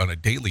to do it on a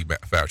daily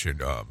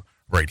fashion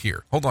right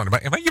here. Hold on.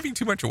 Am I giving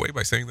too much away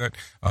by saying that?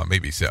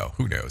 Maybe so.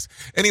 Who knows?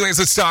 Anyways,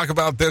 let's talk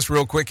about this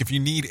real quick. If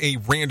you need a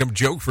random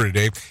joke for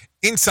today,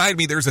 inside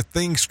me there's a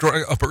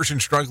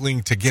person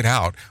struggling to get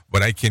out,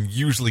 but I can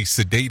usually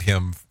sedate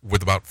him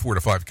with about 4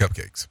 to 5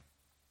 cupcakes.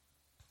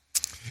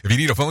 If you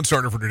need a phone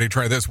starter for today,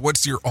 try this.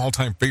 What's your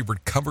all-time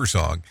favorite cover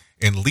song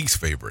and least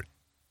favorite?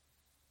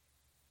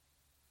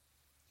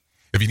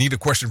 If you need a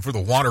question for the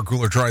water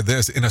cooler, try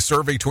this. In a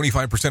survey,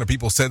 25% of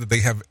people said that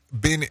they have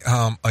been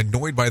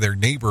annoyed by their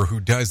neighbor who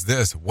does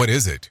this. What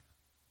is it?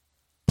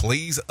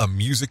 Plays a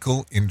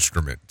musical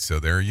instrument. So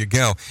there you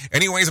go.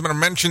 Anyways, I'm going to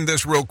mention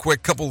this real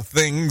quick. Couple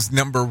things.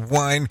 Number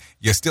 1,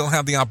 you still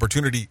have the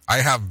opportunity. I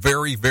have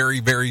very,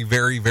 very, very,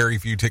 very, very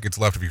few tickets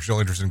left if you're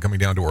still interested in coming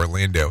down to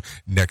Orlando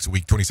next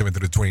week, 27th to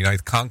the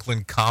 29th.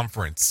 Conklin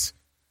Conference.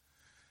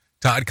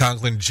 Todd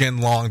Conklin, Jen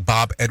Long,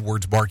 Bob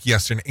Edwards, Mark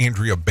Yeston,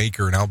 Andrea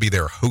Baker, and I'll be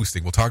there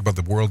hosting. We'll talk about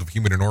the world of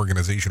human and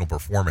organizational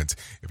performance.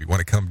 If you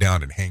want to come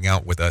down and hang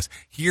out with us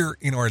here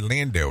in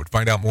Orlando, to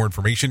find out more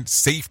information,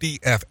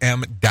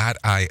 safetyfm.io,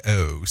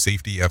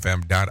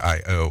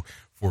 safetyfm.io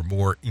for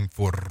more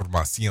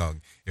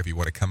information if you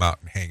want to come out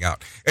and hang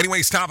out.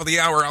 Anyways, top of the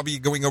hour, I'll be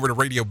going over to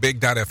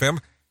radiobig.fm.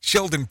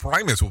 Sheldon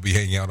Primus will be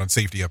hanging out on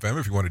Safety FM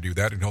if you want to do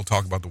that, and he'll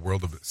talk about the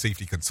world of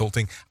safety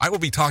consulting. I will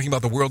be talking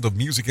about the world of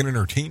music and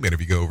entertainment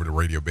if you go over to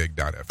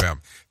radiobig.fm.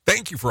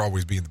 Thank you for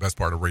always being the best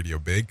part of Radio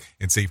Big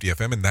and Safety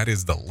FM, and that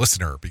is the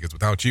listener, because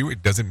without you,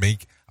 it doesn't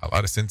make a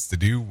lot of sense to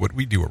do what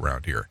we do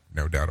around here.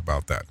 No doubt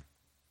about that.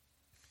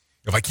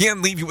 If I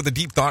can leave you with a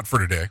deep thought for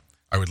today,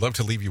 I would love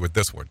to leave you with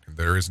this one.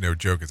 There is no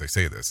joke as I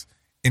say this.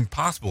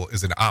 Impossible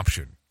is an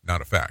option,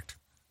 not a fact.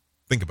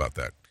 Think about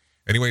that.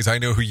 Anyways, I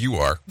know who you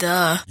are.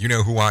 Duh. You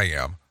know who I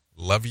am.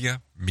 Love you,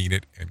 mean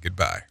it, and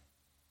goodbye.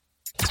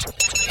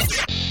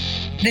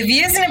 The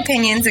views and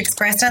opinions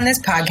expressed on this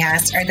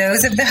podcast are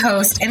those of the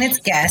host and its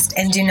guest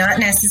and do not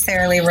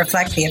necessarily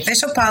reflect the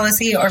official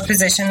policy or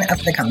position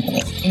of the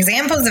company.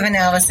 Examples of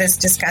analysis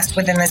discussed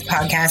within this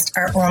podcast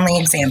are only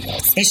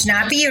examples. They should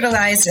not be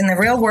utilized in the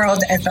real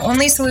world as the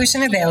only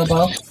solution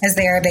available, as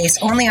they are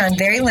based only on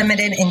very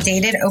limited and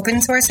dated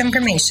open source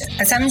information.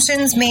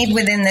 Assumptions made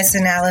within this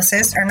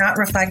analysis are not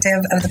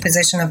reflective of the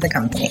position of the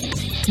company.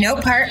 No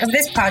part of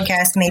this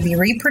podcast may be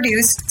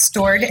reproduced,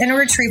 stored in a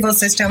retrieval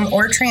system,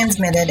 or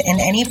transmitted in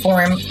any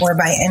form or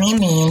by any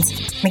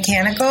means,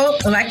 mechanical,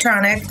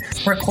 electronic,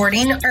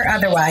 recording, or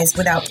otherwise,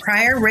 without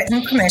prior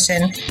written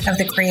permission of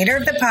the creator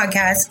of the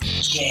podcast,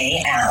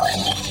 Jay Allen.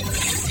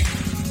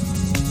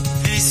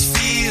 This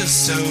feels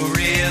so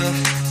real.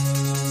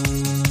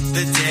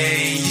 The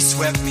day you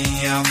swept me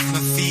off my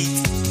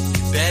feet,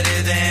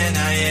 better than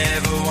I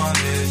ever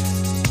wanted.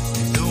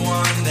 The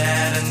one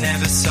that I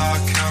never saw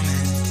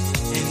coming,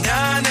 and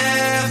I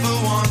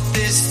never want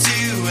this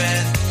to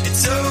end.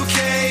 It's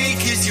okay,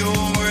 'cause you're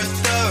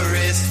worth the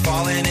risk.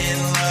 Falling in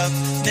love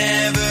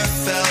never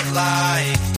felt like